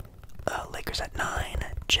 8, Lakers at 9,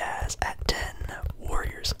 Jazz at 10,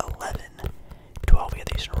 Warriors 11, 12 we have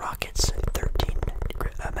the Houston Rockets, 13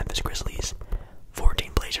 Memphis Grizzlies,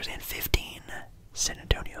 14 Blazers, and 15 San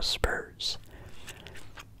Antonio Spurs.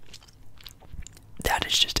 That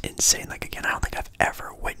is just insane. Like, again, I don't think I've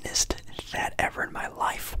ever witnessed that ever in my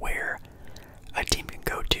life, where a team can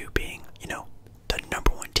go to being, the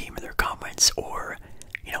number 1 team in their conference, or,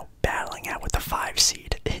 battling out with the 5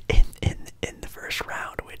 seed in the first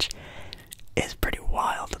round, which is pretty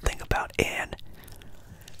wild to think about. And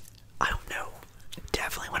I don't know,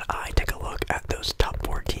 definitely when I take a look at those top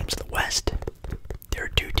 4 teams in the West, there are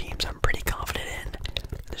 2 teams I'm pretty confident in.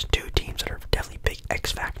 There's 2 teams that are definitely big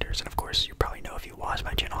X factors, and of course you probably know if you watch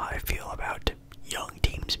my channel how I feel about young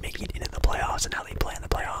teams making it into the playoffs and how they play in the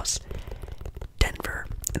playoffs. Denver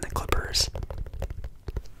and the Clippers,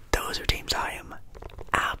 those are teams I am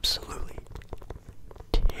absolutely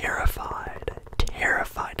terrified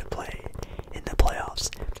to play in the playoffs.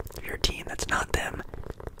 If you're a team that's not them,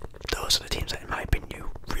 those are the teams that, in my opinion, you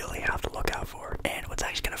really have to look out for. And what's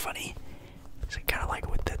actually kind of funny is kind of like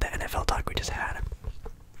with the NFL talk we just had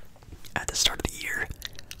at the start of the year,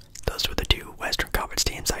 those were the 2 Western Conference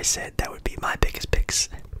teams I said that would be my biggest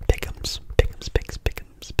pick'ems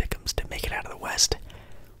to make it out of the West,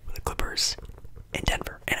 were the Clippers and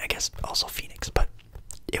Denver, and I guess also Phoenix, but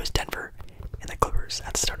it was Denver and the Clippers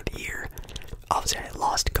at the start of the year. Obviously, I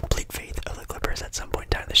lost complete faith of the Clippers at some point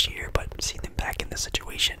in time this year, but seeing them back in this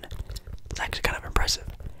situation is actually kind of impressive.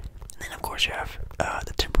 And then, of course, you have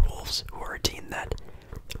the Timberwolves, who are a team that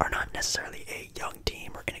are not necessarily a young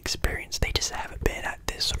team or inexperienced. They just haven't been at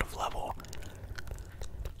this sort of level.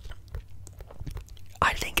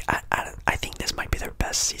 I think this might be their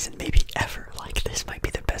best season maybe ever. Like, this might be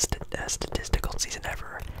their best statistical season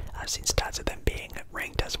ever. I've seen stats of them being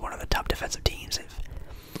ranked as one of the top defensive teams of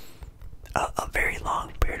a very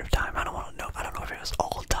long period of time. I don't know if it was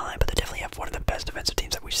all time, but they definitely have one of the best defensive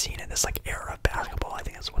teams that we've seen in this era of basketball. I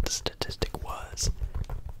think that's what the statistic was,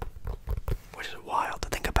 which is wild to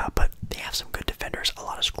think about. But they have some good defenders, a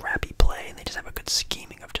lot of scrappy play, and they just have a good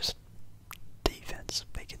scheming of just defense.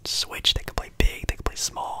 They can switch, they can play big, they can play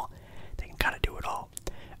small, they can kind of do it all.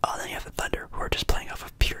 Then you have the Thunder, who are just playing off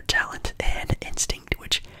of pure talent and instinct,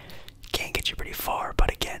 which can get you pretty far.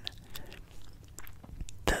 But again,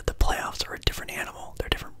 the playoffs are a different animal. They're a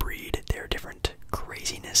different breed. They're a different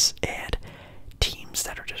craziness. And teams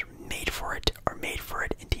that are just made for it are made for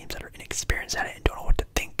it, and teams that are inexperienced at it and don't know what to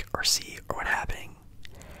think or see or what's happening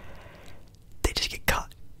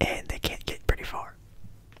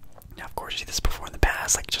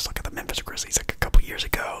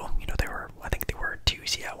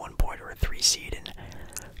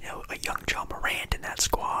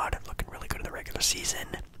regular season,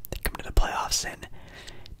 they come to the playoffs, and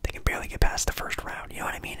they can barely get past the first round. You know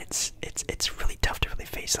what I mean? It's really tough to really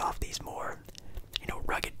face off these more,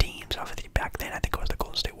 rugged teams. Obviously, back then I think it was the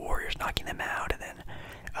Golden State Warriors knocking them out, and then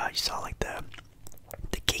you saw like the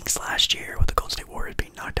Kings last year with the Golden State Warriors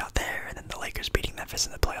being knocked out there, and then the Lakers beating Memphis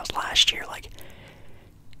in the playoffs last year. Like,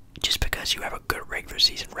 just because you have a good regular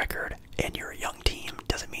season record and you're a young team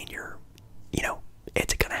doesn't mean you're,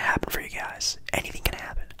 it's gonna happen for you guys. Anything can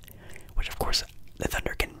happen. Which of course the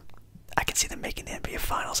Thunder I can see them making the NBA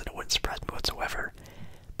Finals, and it wouldn't surprise me whatsoever.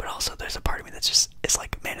 But also there's a part of me that's just, it's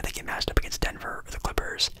like, man, if they get matched up against Denver or the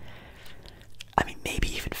Clippers, I mean,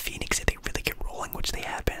 maybe even Phoenix, if they really get rolling, which they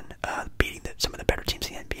have been, beating some of the better teams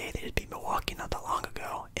in the NBA. They just beat Milwaukee not that long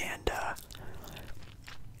ago, and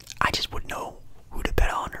I just wouldn't know who to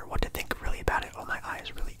bet on or what to think really about it. Oh, my eye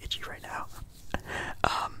is really itchy right now.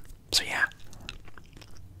 So yeah,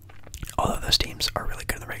 although those teams are really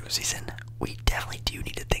good in the regular season, we definitely do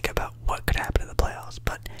need to think about what could happen in the playoffs.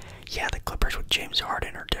 But yeah, the Clippers with James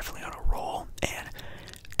Harden are definitely on a roll, and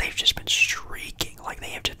they've just been streaking. Like,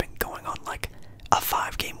 they have just been going on like a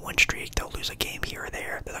 5-game win streak. They'll lose a game here or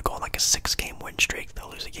there. They'll go on like a 6-game win streak. They'll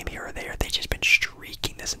lose a game here or there. They've just been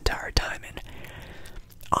streaking this entire time, and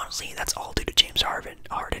honestly, that's all due to James Harden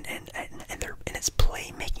and his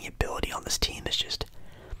playmaking ability on this team is just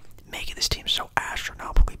making this team so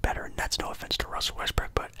astronomically better. And that's no offense to Russell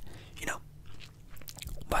Westbrook, but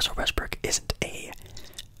Russell Westbrook isn't a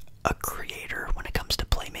creator when it comes to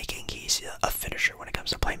playmaking. He's a finisher when it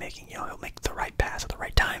comes to playmaking. He'll make the right pass at the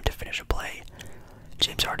right time to finish a play.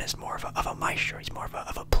 James Harden is more of a maestro. He's more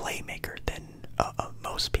of a playmaker than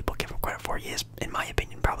most people give him credit for. He is, in my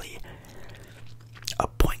opinion, probably a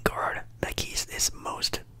point guard. Like, he's his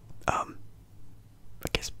most,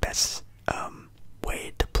 best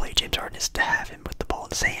way to play James Harden is to have him with the ball in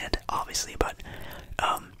his hand, obviously, but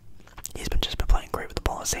he's just been playing great with the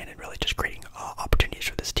ball in his hand and really just creating opportunities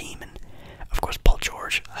for this team. And of course, Paul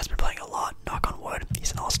George has been playing a lot, knock on wood.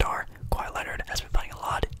 He's an all-star. Kawhi Leonard has been playing a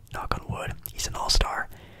lot, knock on wood. He's an all-star.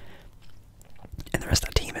 And the rest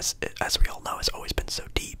of the team, as we all know, has always been so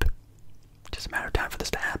deep. Just a matter of time for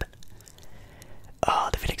this to happen.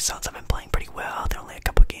 The Phoenix Suns have been playing pretty well. They're only a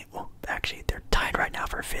couple games. Well, actually, they're tied right now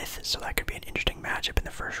for 5th, so that could be an interesting matchup in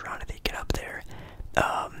the first round if they get up there.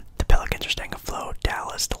 The Pelicans are staying afloat.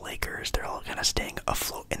 Dallas, the Lakers, they're all kind of staying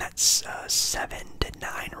afloat in that 7 to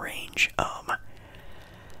 9 range. I'm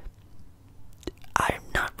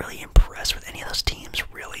not really impressed with any of those teams,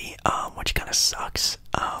 really, which kind of sucks.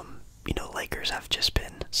 Lakers have just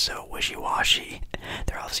been so wishy-washy.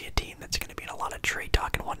 They're obviously a team that's going to be in a lot of trade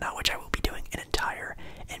talk and whatnot, which I will be doing an entire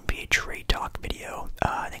NBA trade talk video,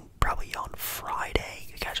 I think probably on Friday.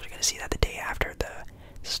 You guys are going to see that the day after the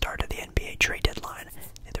start of the NBA trade deadline.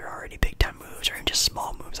 If there are any big-time moves or even just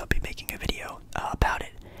small moves, I'll be making a video about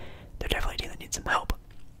it. They're definitely a team that needs some help.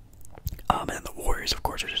 And then the Warriors, of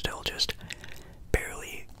course, are still just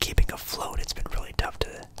barely keeping afloat. It's been really tough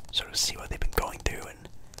to sort of see what they've been going through, and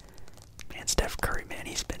man, Steph Curry, man,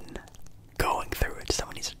 he's been going through it.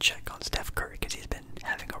 Someone needs to check on Steph Curry because he's been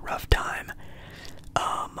having a rough time.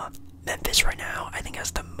 Memphis right now, I think,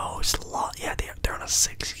 has the most yeah, they're on a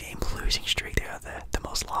 6-game losing streak. They have the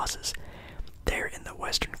most losses. They're in the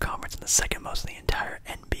Western Conference and the second most in the entire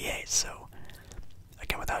NBA. So,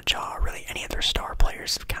 again, without Ja, really any of their star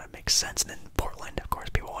players kind of makes sense. And then Portland, of course,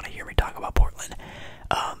 people want to hear me talk about Portland.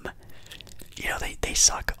 They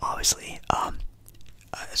suck, obviously.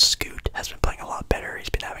 Scoot has been playing a lot better. He's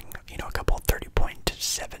been having, a couple 30-point,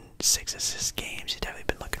 7-6 assist games. He's definitely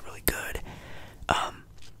been looking really good.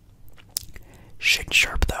 Shaedon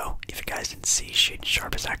Sharpe, though, if you guys didn't see, Shaedon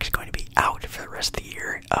Sharpe is actually going to be out for the rest of the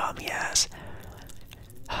year. He has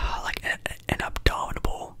an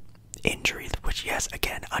abdominal injury, which, yes,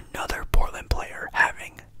 again, another Portland player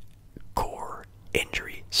having core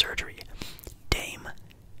injury surgery. Dame,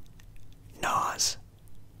 Nas,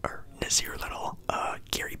 or Nazir Little,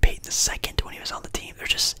 Gary Payton II when he was on the team. They're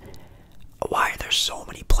just, why are there so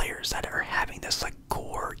many players that are having this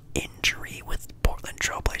core injury with Portland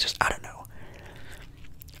Trailblazers? I don't know.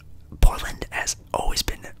 Portland has always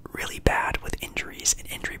been really bad with injuries and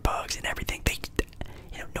injury bugs and everything. They,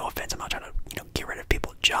 no offense, I'm not trying to, get rid of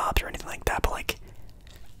people's jobs or anything like that, but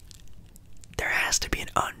there has to be an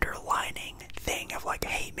underlining thing of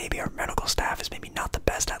hey, maybe our medical staff is maybe not the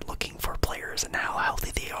best at looking for players and how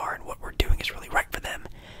healthy they are and what we're doing is really right for them.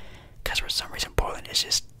 Because for some reason, Portland is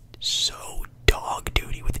just so dog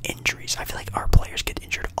duty with injuries. I feel like our players get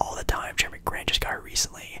injured all the time. Jeremy Grant just got hurt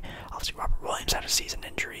recently. Obviously, Robert Williams had a season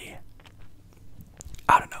injury.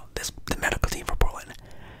 I don't know. The medical team for Portland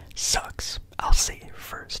sucks. I'll say it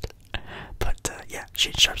first. But yeah,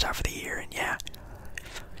 Shaedon Sharpe's out for the year, and yeah,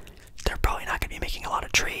 they're probably not going to be making a lot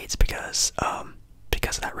of trades because of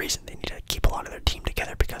that reason. They need to keep a lot of their team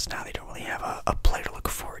together because now they don't really have a player to look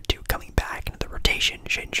forward to coming back into the rotation.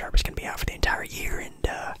 Shaden Sharp is going to be out for the entire year, and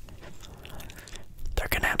they're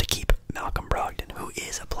going to have to keep Malcolm Brogdon, who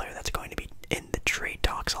is a player that's going to be in the trade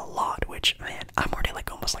talks a lot, which, man, I'm already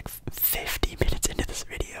like almost like 50 minutes into this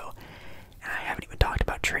video, and I haven't even talked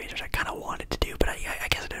about trades, which I kind of wanted to do, but I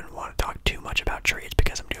guess I didn't want to talk too much about trades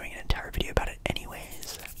because I'm doing an entire video about it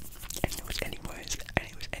anyways.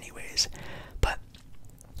 But,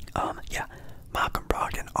 yeah, Malcolm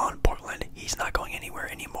Brogdon on Portland, he's not going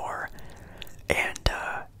anywhere anymore, and,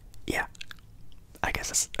 yeah, I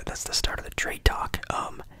guess that's the start of the trade talk.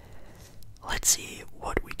 Let's see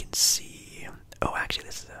what we can see. Oh, actually,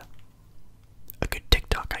 this is a good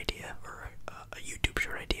TikTok idea, or a YouTube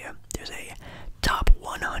short idea. There's a top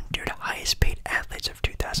 100 highest paid athletes of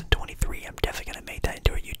 2023. I'm definitely going to make that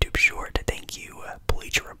into a YouTube short. Thank you,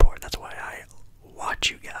 Bleacher Report. That's why I watch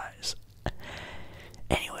you guys.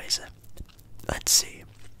 Anyways, let's see.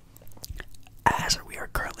 As we are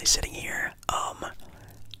currently sitting here,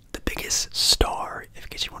 the biggest star,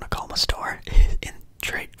 if you want to call him a star, in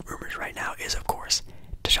trade rumors right now is, of course,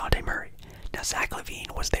 DeJounte Murray. Now, Zach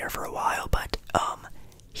LaVine was there for a while, but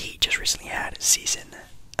he just recently had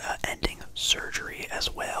season-ending surgery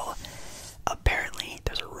as well. Apparently,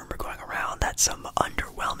 there's a rumor going around that some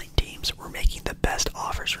underwhelming teams were making the best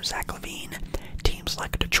offers for Zach LaVine. Teams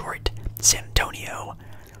like Detroit, San Antonio,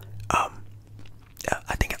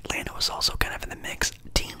 I think Atlanta was also kind of in the mix.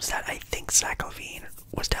 Teams that I think Zach LaVine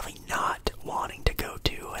was definitely not wanting to go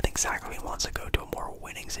to. I think Zach LaVine wants to go to a more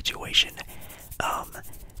winning situation,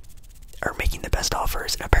 or making the best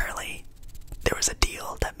offers. And apparently, there was a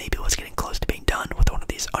deal that maybe was getting close to being done with one of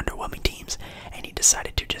these underwhelming teams, and he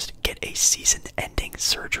decided to just get a season-ending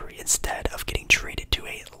surgery instead of getting traded to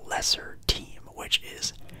a lesser team, which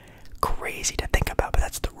is crazy to think about, but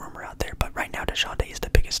that's the rumor out there. But right now, DeJounte is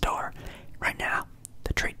the biggest star. Right now,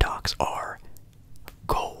 the trade talks are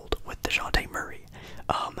gold with DeJounte Murray.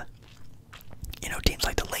 Teams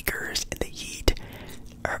like the Lakers and the Heat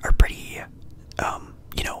are pretty, not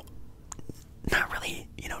really,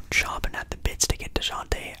 chomping at the bits to get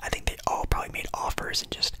DeJounte. I think they all probably made offers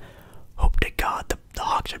and just hope to God the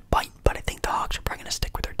Hawks would bite, but I think the Hawks are probably going to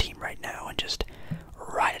stick with their team right now and just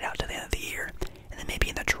ride it out to the end of the year. And then maybe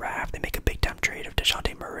in the draft, they make a big-time trade of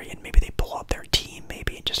DeJounte Murray, and maybe they pull up their team,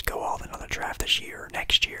 maybe, and just go all in on the draft this year or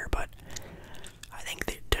next year. But I think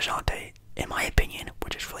that DeJounte, in my opinion,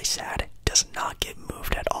 which is really sad, does not get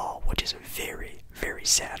moved at all, which is very, very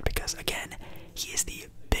sad because, again, he is the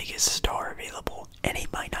biggest star available, and he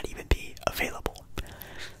might not even be available.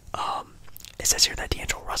 It says here that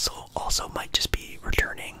D'Angelo Russell also might just be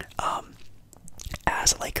returning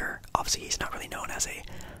as a Laker. Obviously, he's not really known as a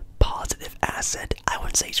positive asset. I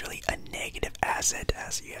wouldn't say he's really a negative asset,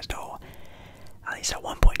 as you guys know. At least at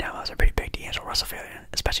one point in time, I was a pretty big D'Angelo Russell fan,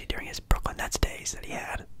 especially during his Brooklyn Nets days that he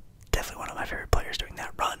had. Definitely one of my favorite players during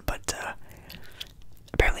that run, but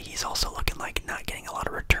apparently he's also looking like not getting a lot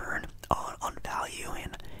of return on value,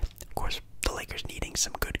 and of course the Lakers needing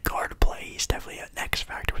some good guard play. He's definitely an X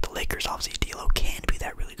factor with the Lakers. Obviously D'Lo can be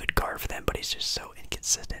that really good guard for them, but he's just so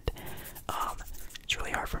inconsistent. It's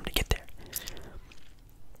really hard for him to get there.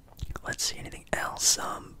 Let's see, anything else?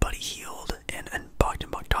 Buddy Hield and Bogdan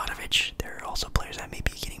Bogdanovic, they're also players that may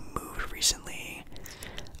be getting moved recently.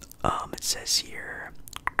 It says here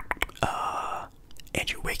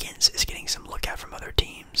Andrew Wiggins is getting some lookout from other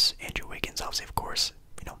teams. Andrew Wiggins, obviously, of course,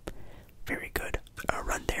 very good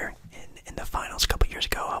run there in the finals a couple years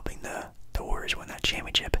ago, helping the Warriors win that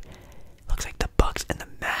championship. Looks like the Bucks and the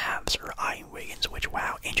Mavs are eyeing Wiggins, which,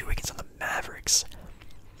 wow, Andrew Wiggins on the Mavericks.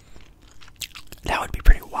 That would be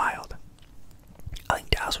pretty wild. I think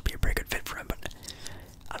Dallas would be a pretty good fit for him, but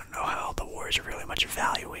I don't know how the Warriors are really much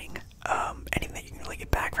valuing anything that you can really get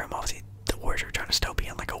back from him. Obviously, the Warriors are trying to still be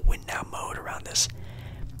in like a win-now mode around this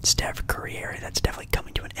Steph Curry area that's definitely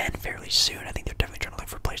coming to an end fairly soon. I think they're definitely trying to look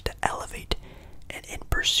for players to elevate and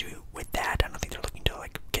pursue with that. I don't think they're looking to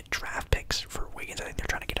like get draft picks for Wiggins. I think they're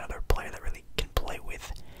trying to get another player that really can play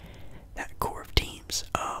with that core of teams.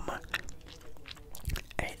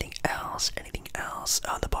 Anything else?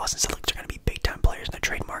 The Boston Celtics are going to be big-time players in the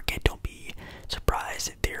trade market. Don't be surprised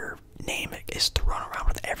if their name is thrown around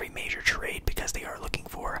with every major trade because they are looking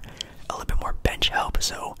for a little bit more bench help.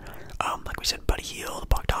 So, like we said, Buddy Hield,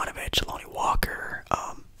 Bogdanovic, Lonnie Walker,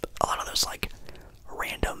 a lot of those like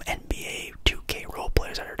random NBA 2K role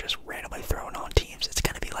players that are just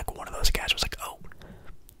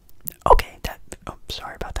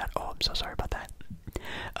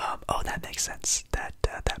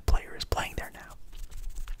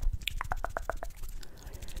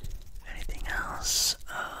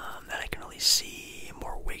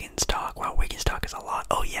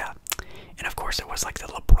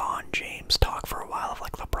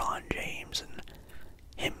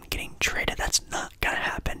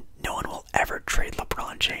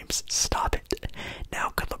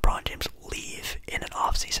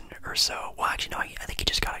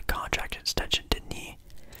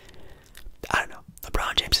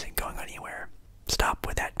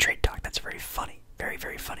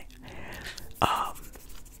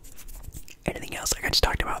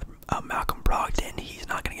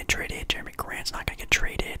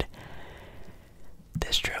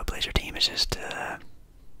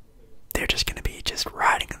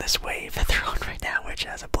wave that they're on right now, which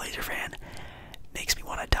as a Blazer fan makes me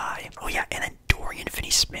want to die. Oh yeah, and then Dorian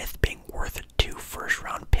Finney-Smith being worth 2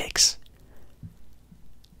 first-round picks.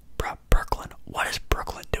 Bruh, Brooklyn. What is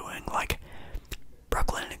Brooklyn doing? Like,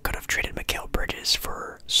 Brooklyn could have traded Mikal Bridges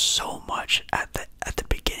for so much at the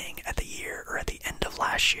beginning of the year or at the end of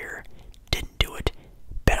last year. Didn't do it.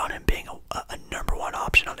 Bet on him being a number 1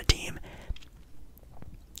 option on the team.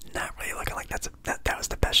 Not really looking like that was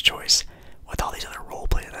the best choice with all these other role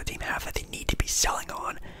players that the team have that they need to be selling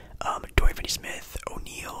on. Dorian Finney-Smith,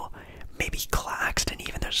 O'Neal, maybe Claxton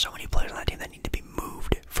even. There's so many players on that team that need to be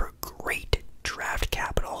moved for great draft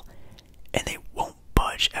capital, and they won't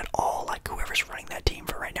budge at all. Like whoever's running that team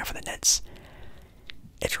for right now for the Nets,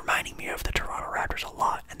 it's reminding me of the Toronto Raptors a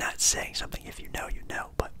lot, and that's saying something. If you know, you know.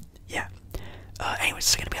 But yeah. Anyways,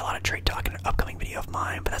 it's gonna be a lot of trade talk in an upcoming video of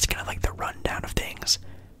mine, but that's kind of like the rundown of things.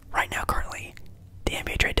 Right now, currently, the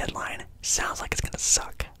NBA trade deadline sounds like it's gonna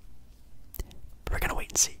suck. But we're gonna wait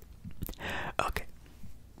and see. Okay.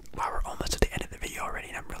 Wow, we're almost at the end of the video already,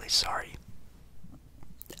 and I'm really sorry.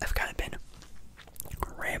 I've kind of been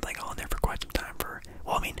rambling on there for quite some time.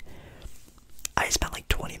 Well, I mean, I spent like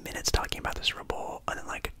 20 minutes talking about the Super Bowl, and then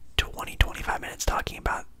like 25 minutes talking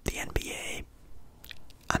about the NBA.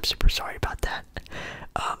 I'm super sorry about that.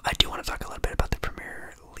 I do want to talk a little bit about the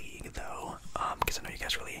Premier League, though, because I know you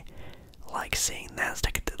guys really like seeing that. Let's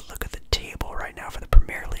take a look at the table right now for the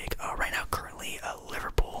Premier League. Right now, currently,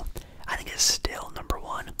 Liverpool, I think, is still number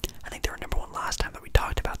 1. I think they were number 1 last time that we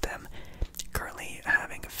talked about them. Currently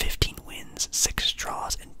having 15 wins, 6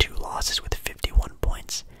 draws, and 2 losses with 51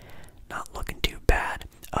 points. Not looking too bad.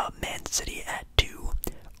 Man City at 2,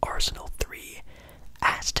 Arsenal 3,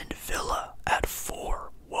 Aston Villa at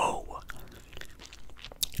 4. Whoa.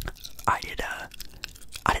 I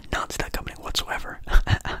did not see that coming whatsoever.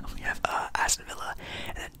 We have Aston Villa,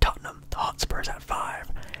 and then Tottenham, the Hotspurs at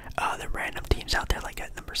 5. The random teams out there, like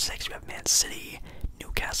at number 6, we have Man City,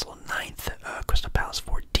 Newcastle 9th, Crystal Palace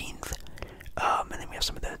 14th, and then we have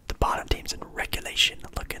some of the bottom teams in regulation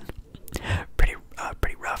looking pretty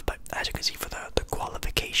rough. But as you can see, for the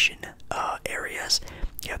qualification areas,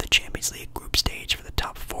 you have the Champions League group stage for the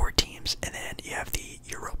top 4 teams, and then you have the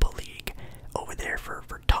Europa League over there for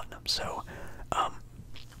Tottenham. So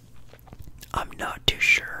I'm not too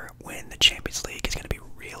sure when the Champions League is going to be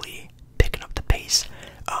really picking up the pace.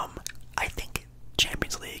 I think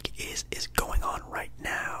Champions League is going on right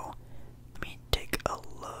now. Let me take a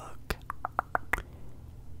look.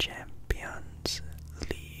 Champions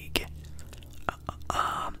League.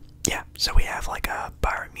 Yeah, so we have like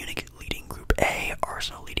Bayern Munich leading Group A,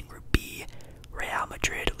 Arsenal leading Group B, Real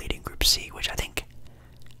Madrid leading Group C, which I think,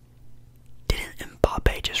 didn't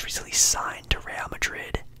Mbappe just recently sign to Real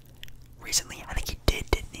Madrid? Recently, I think he did,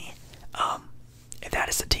 didn't he? If that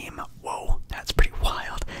is the team, whoa, that's pretty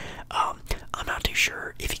wild. I'm not too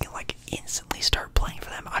sure if he can like instantly start playing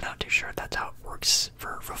for them. I'm not too sure if that's how it works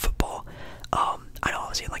for football. I know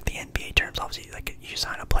obviously in like the NBA terms, obviously like you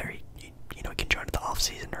sign a player, he can join in the off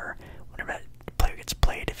season or whenever that player gets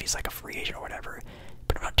played if he's like a free agent or whatever.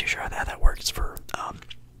 But I'm not too sure how that works for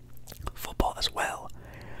football as well.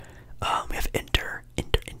 We have Inter,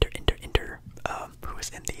 who was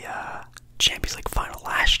in the Champions League final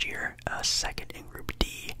last year, second in Group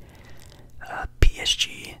D.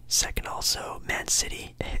 PSG, second also. Man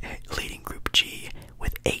City, leading Group G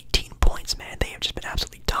with 18 points, man. They have just been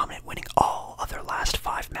absolutely dominant, winning all of their last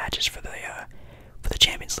 5 matches for the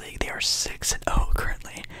Champions League. They are 6-0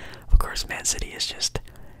 currently. Of course, Man City is just...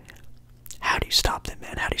 How do you stop them,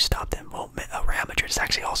 man? How do you stop them? Well, Real Madrid is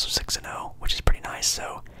actually also 6-0, which is pretty nice.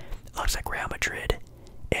 So, it looks like Real Madrid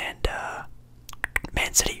and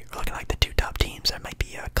Man City are looking like the 2 top teams that might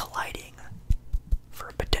be colliding for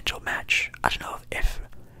a potential match. I don't know if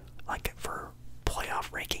like for playoff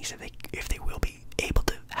rankings, if they will be able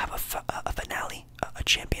to have a finale, a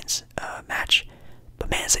Champions match. But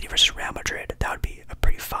Man City versus Real Madrid, that would be a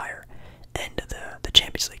pretty fire end of the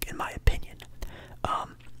Champions League, in my opinion.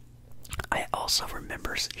 I also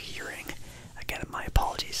remember hearing, again, my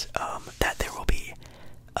apologies, that there will be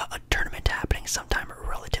a tournament happening sometime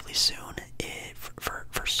relatively soon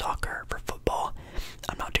for soccer, for football.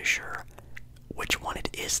 I'm not too sure which one it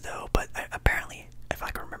is though, but apparently, if I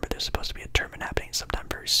can remember, there's supposed to be a tournament happening sometime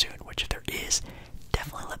very soon, which if there is,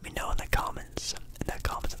 definitely let me know in the comments,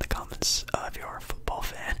 if you are a football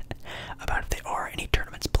fan, about if there are any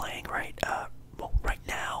tournaments playing right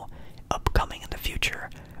now, upcoming in the future.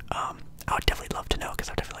 I would definitely love to know, because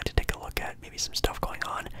I'd definitely like to take a look at maybe some stuff going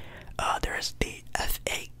on. There is the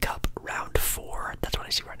FA Cup Round 4. That's what I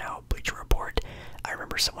see right now, Bleacher Report. I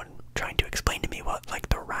remember someone trying to explain to me what like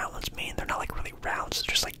the rounds mean. They're not like really rounds, it's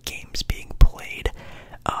just like games being played.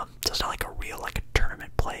 So it's not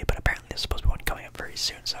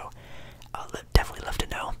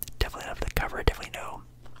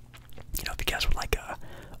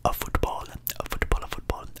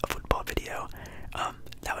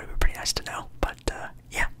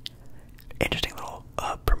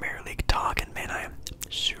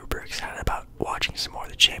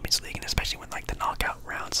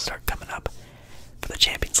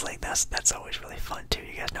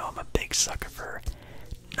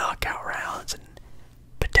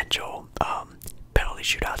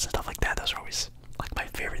penalty shootouts and stuff like that. Those are always like my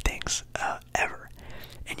favorite things ever.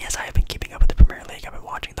 And yes, I have been keeping up with the Premier League. I've been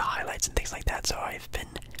watching the highlights and things like that, so I've been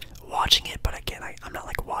watching it, but again, I'm not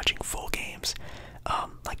like watching full games.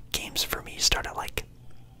 Like games for me start at like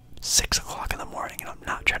 6 o'clock in the morning, and I'm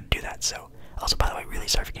not trying to do that. So also, by the way, really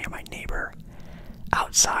sorry if you can hear my neighbor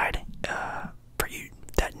outside. For you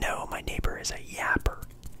that know, my neighbor is a yapper.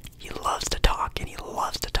 He loves to talk, and he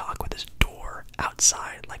loves to talk with his door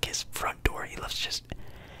outside, like his front door. He loves to just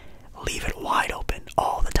leave it wide open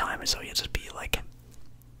all the time, and so he'll just be like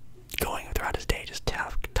going throughout his day, just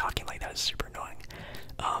talking like that is super annoying.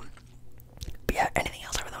 But yeah, anything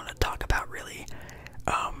else I really want to talk about, really?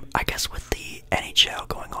 I guess with the NHL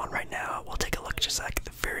going on right now, we'll take a look just like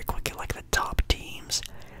very quickly, like the top teams.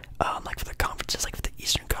 Like for the conferences, like for the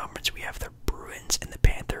Eastern Conference, we have the Bruins and the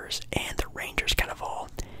Panthers and the Rangers kind of all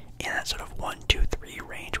in that sort of 1, 2, 3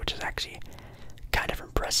 range, which is actually kind of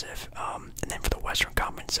impressive. And then for the Western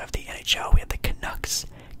Conference of the NHL, we have the Canucks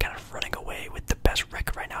kind of running away with the best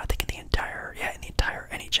record right now, I think, in the entire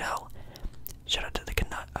NHL. Shout out to the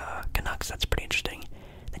Canucks, that's pretty interesting.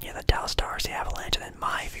 Then you have the Dallas Stars, the Avalanche, and then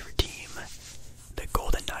my favorite team, the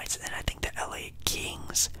Golden Knights, and I think the LA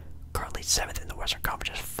Kings, currently 7th in the Western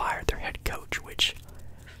Conference, just fired their head coach, which,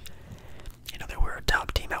 you know, they were a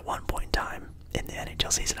top team at one point in time in the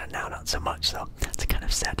NHL season, and now not so much, so that's kind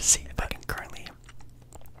of sad to see. If I can currently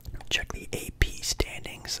check the AP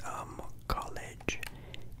standings, college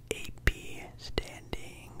AP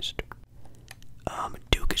standings.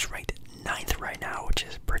 Duke is ranked 9th right now, which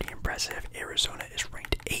is pretty impressive. Arizona is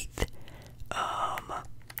ranked 8th.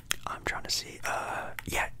 I'm trying to see.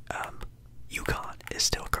 UConn is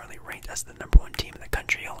still currently ranked as the #1 team in the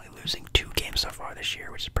country, only losing 2 games so far this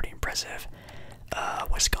year, which is pretty impressive.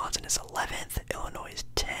 Wisconsin is 11th. Illinois is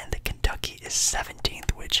 10th. Kentucky is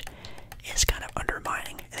 17th, which is kind of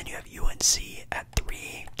undermining. And then you have UNC at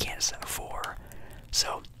 3, Kansas at 4.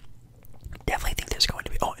 So definitely think there's going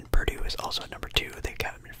to be. Oh, and Purdue is also at number 2. They've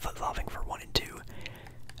kind of been flip-flopping for 1 and 2.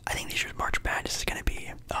 I think this year's March Madness is going to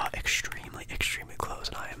be extremely, extremely close,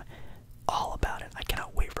 and I am all about it. I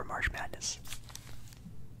cannot wait for March Madness.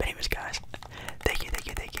 But anyways, guys, thank you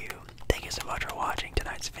so much for watching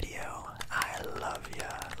tonight's video. I love ya,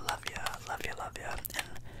 love ya, love ya, love ya.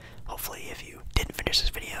 And hopefully, if you didn't finish this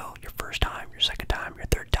video your first time, your second time, your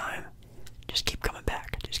third time, just keep coming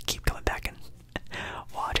back. Just keep coming back and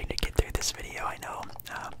watching to get through this video. I know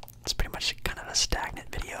it's pretty much kind of a stagnant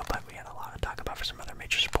video, but we had a lot to talk about for some other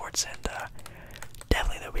major sports, and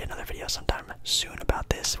definitely there'll be another video sometime soon about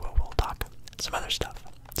this where we'll talk some other stuff.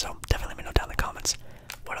 So definitely let me know down in the comments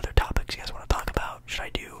what other topics you guys want to talk about. Should I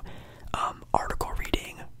do article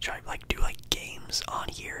reading? Should I like do like games on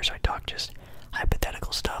here? Should I talk just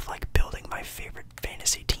hypothetical stuff like building my favorite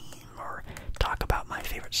fantasy team, or talk about my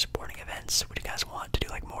favorite sporting events? Would you guys want to do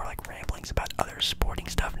like more like ramblings about other sporting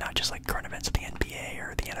stuff, not just like current events of the NBA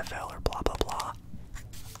or the NFL or blah blah blah?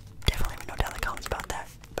 Definitely let me know down in the comments about that,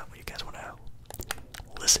 about what you guys want to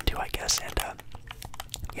listen to, I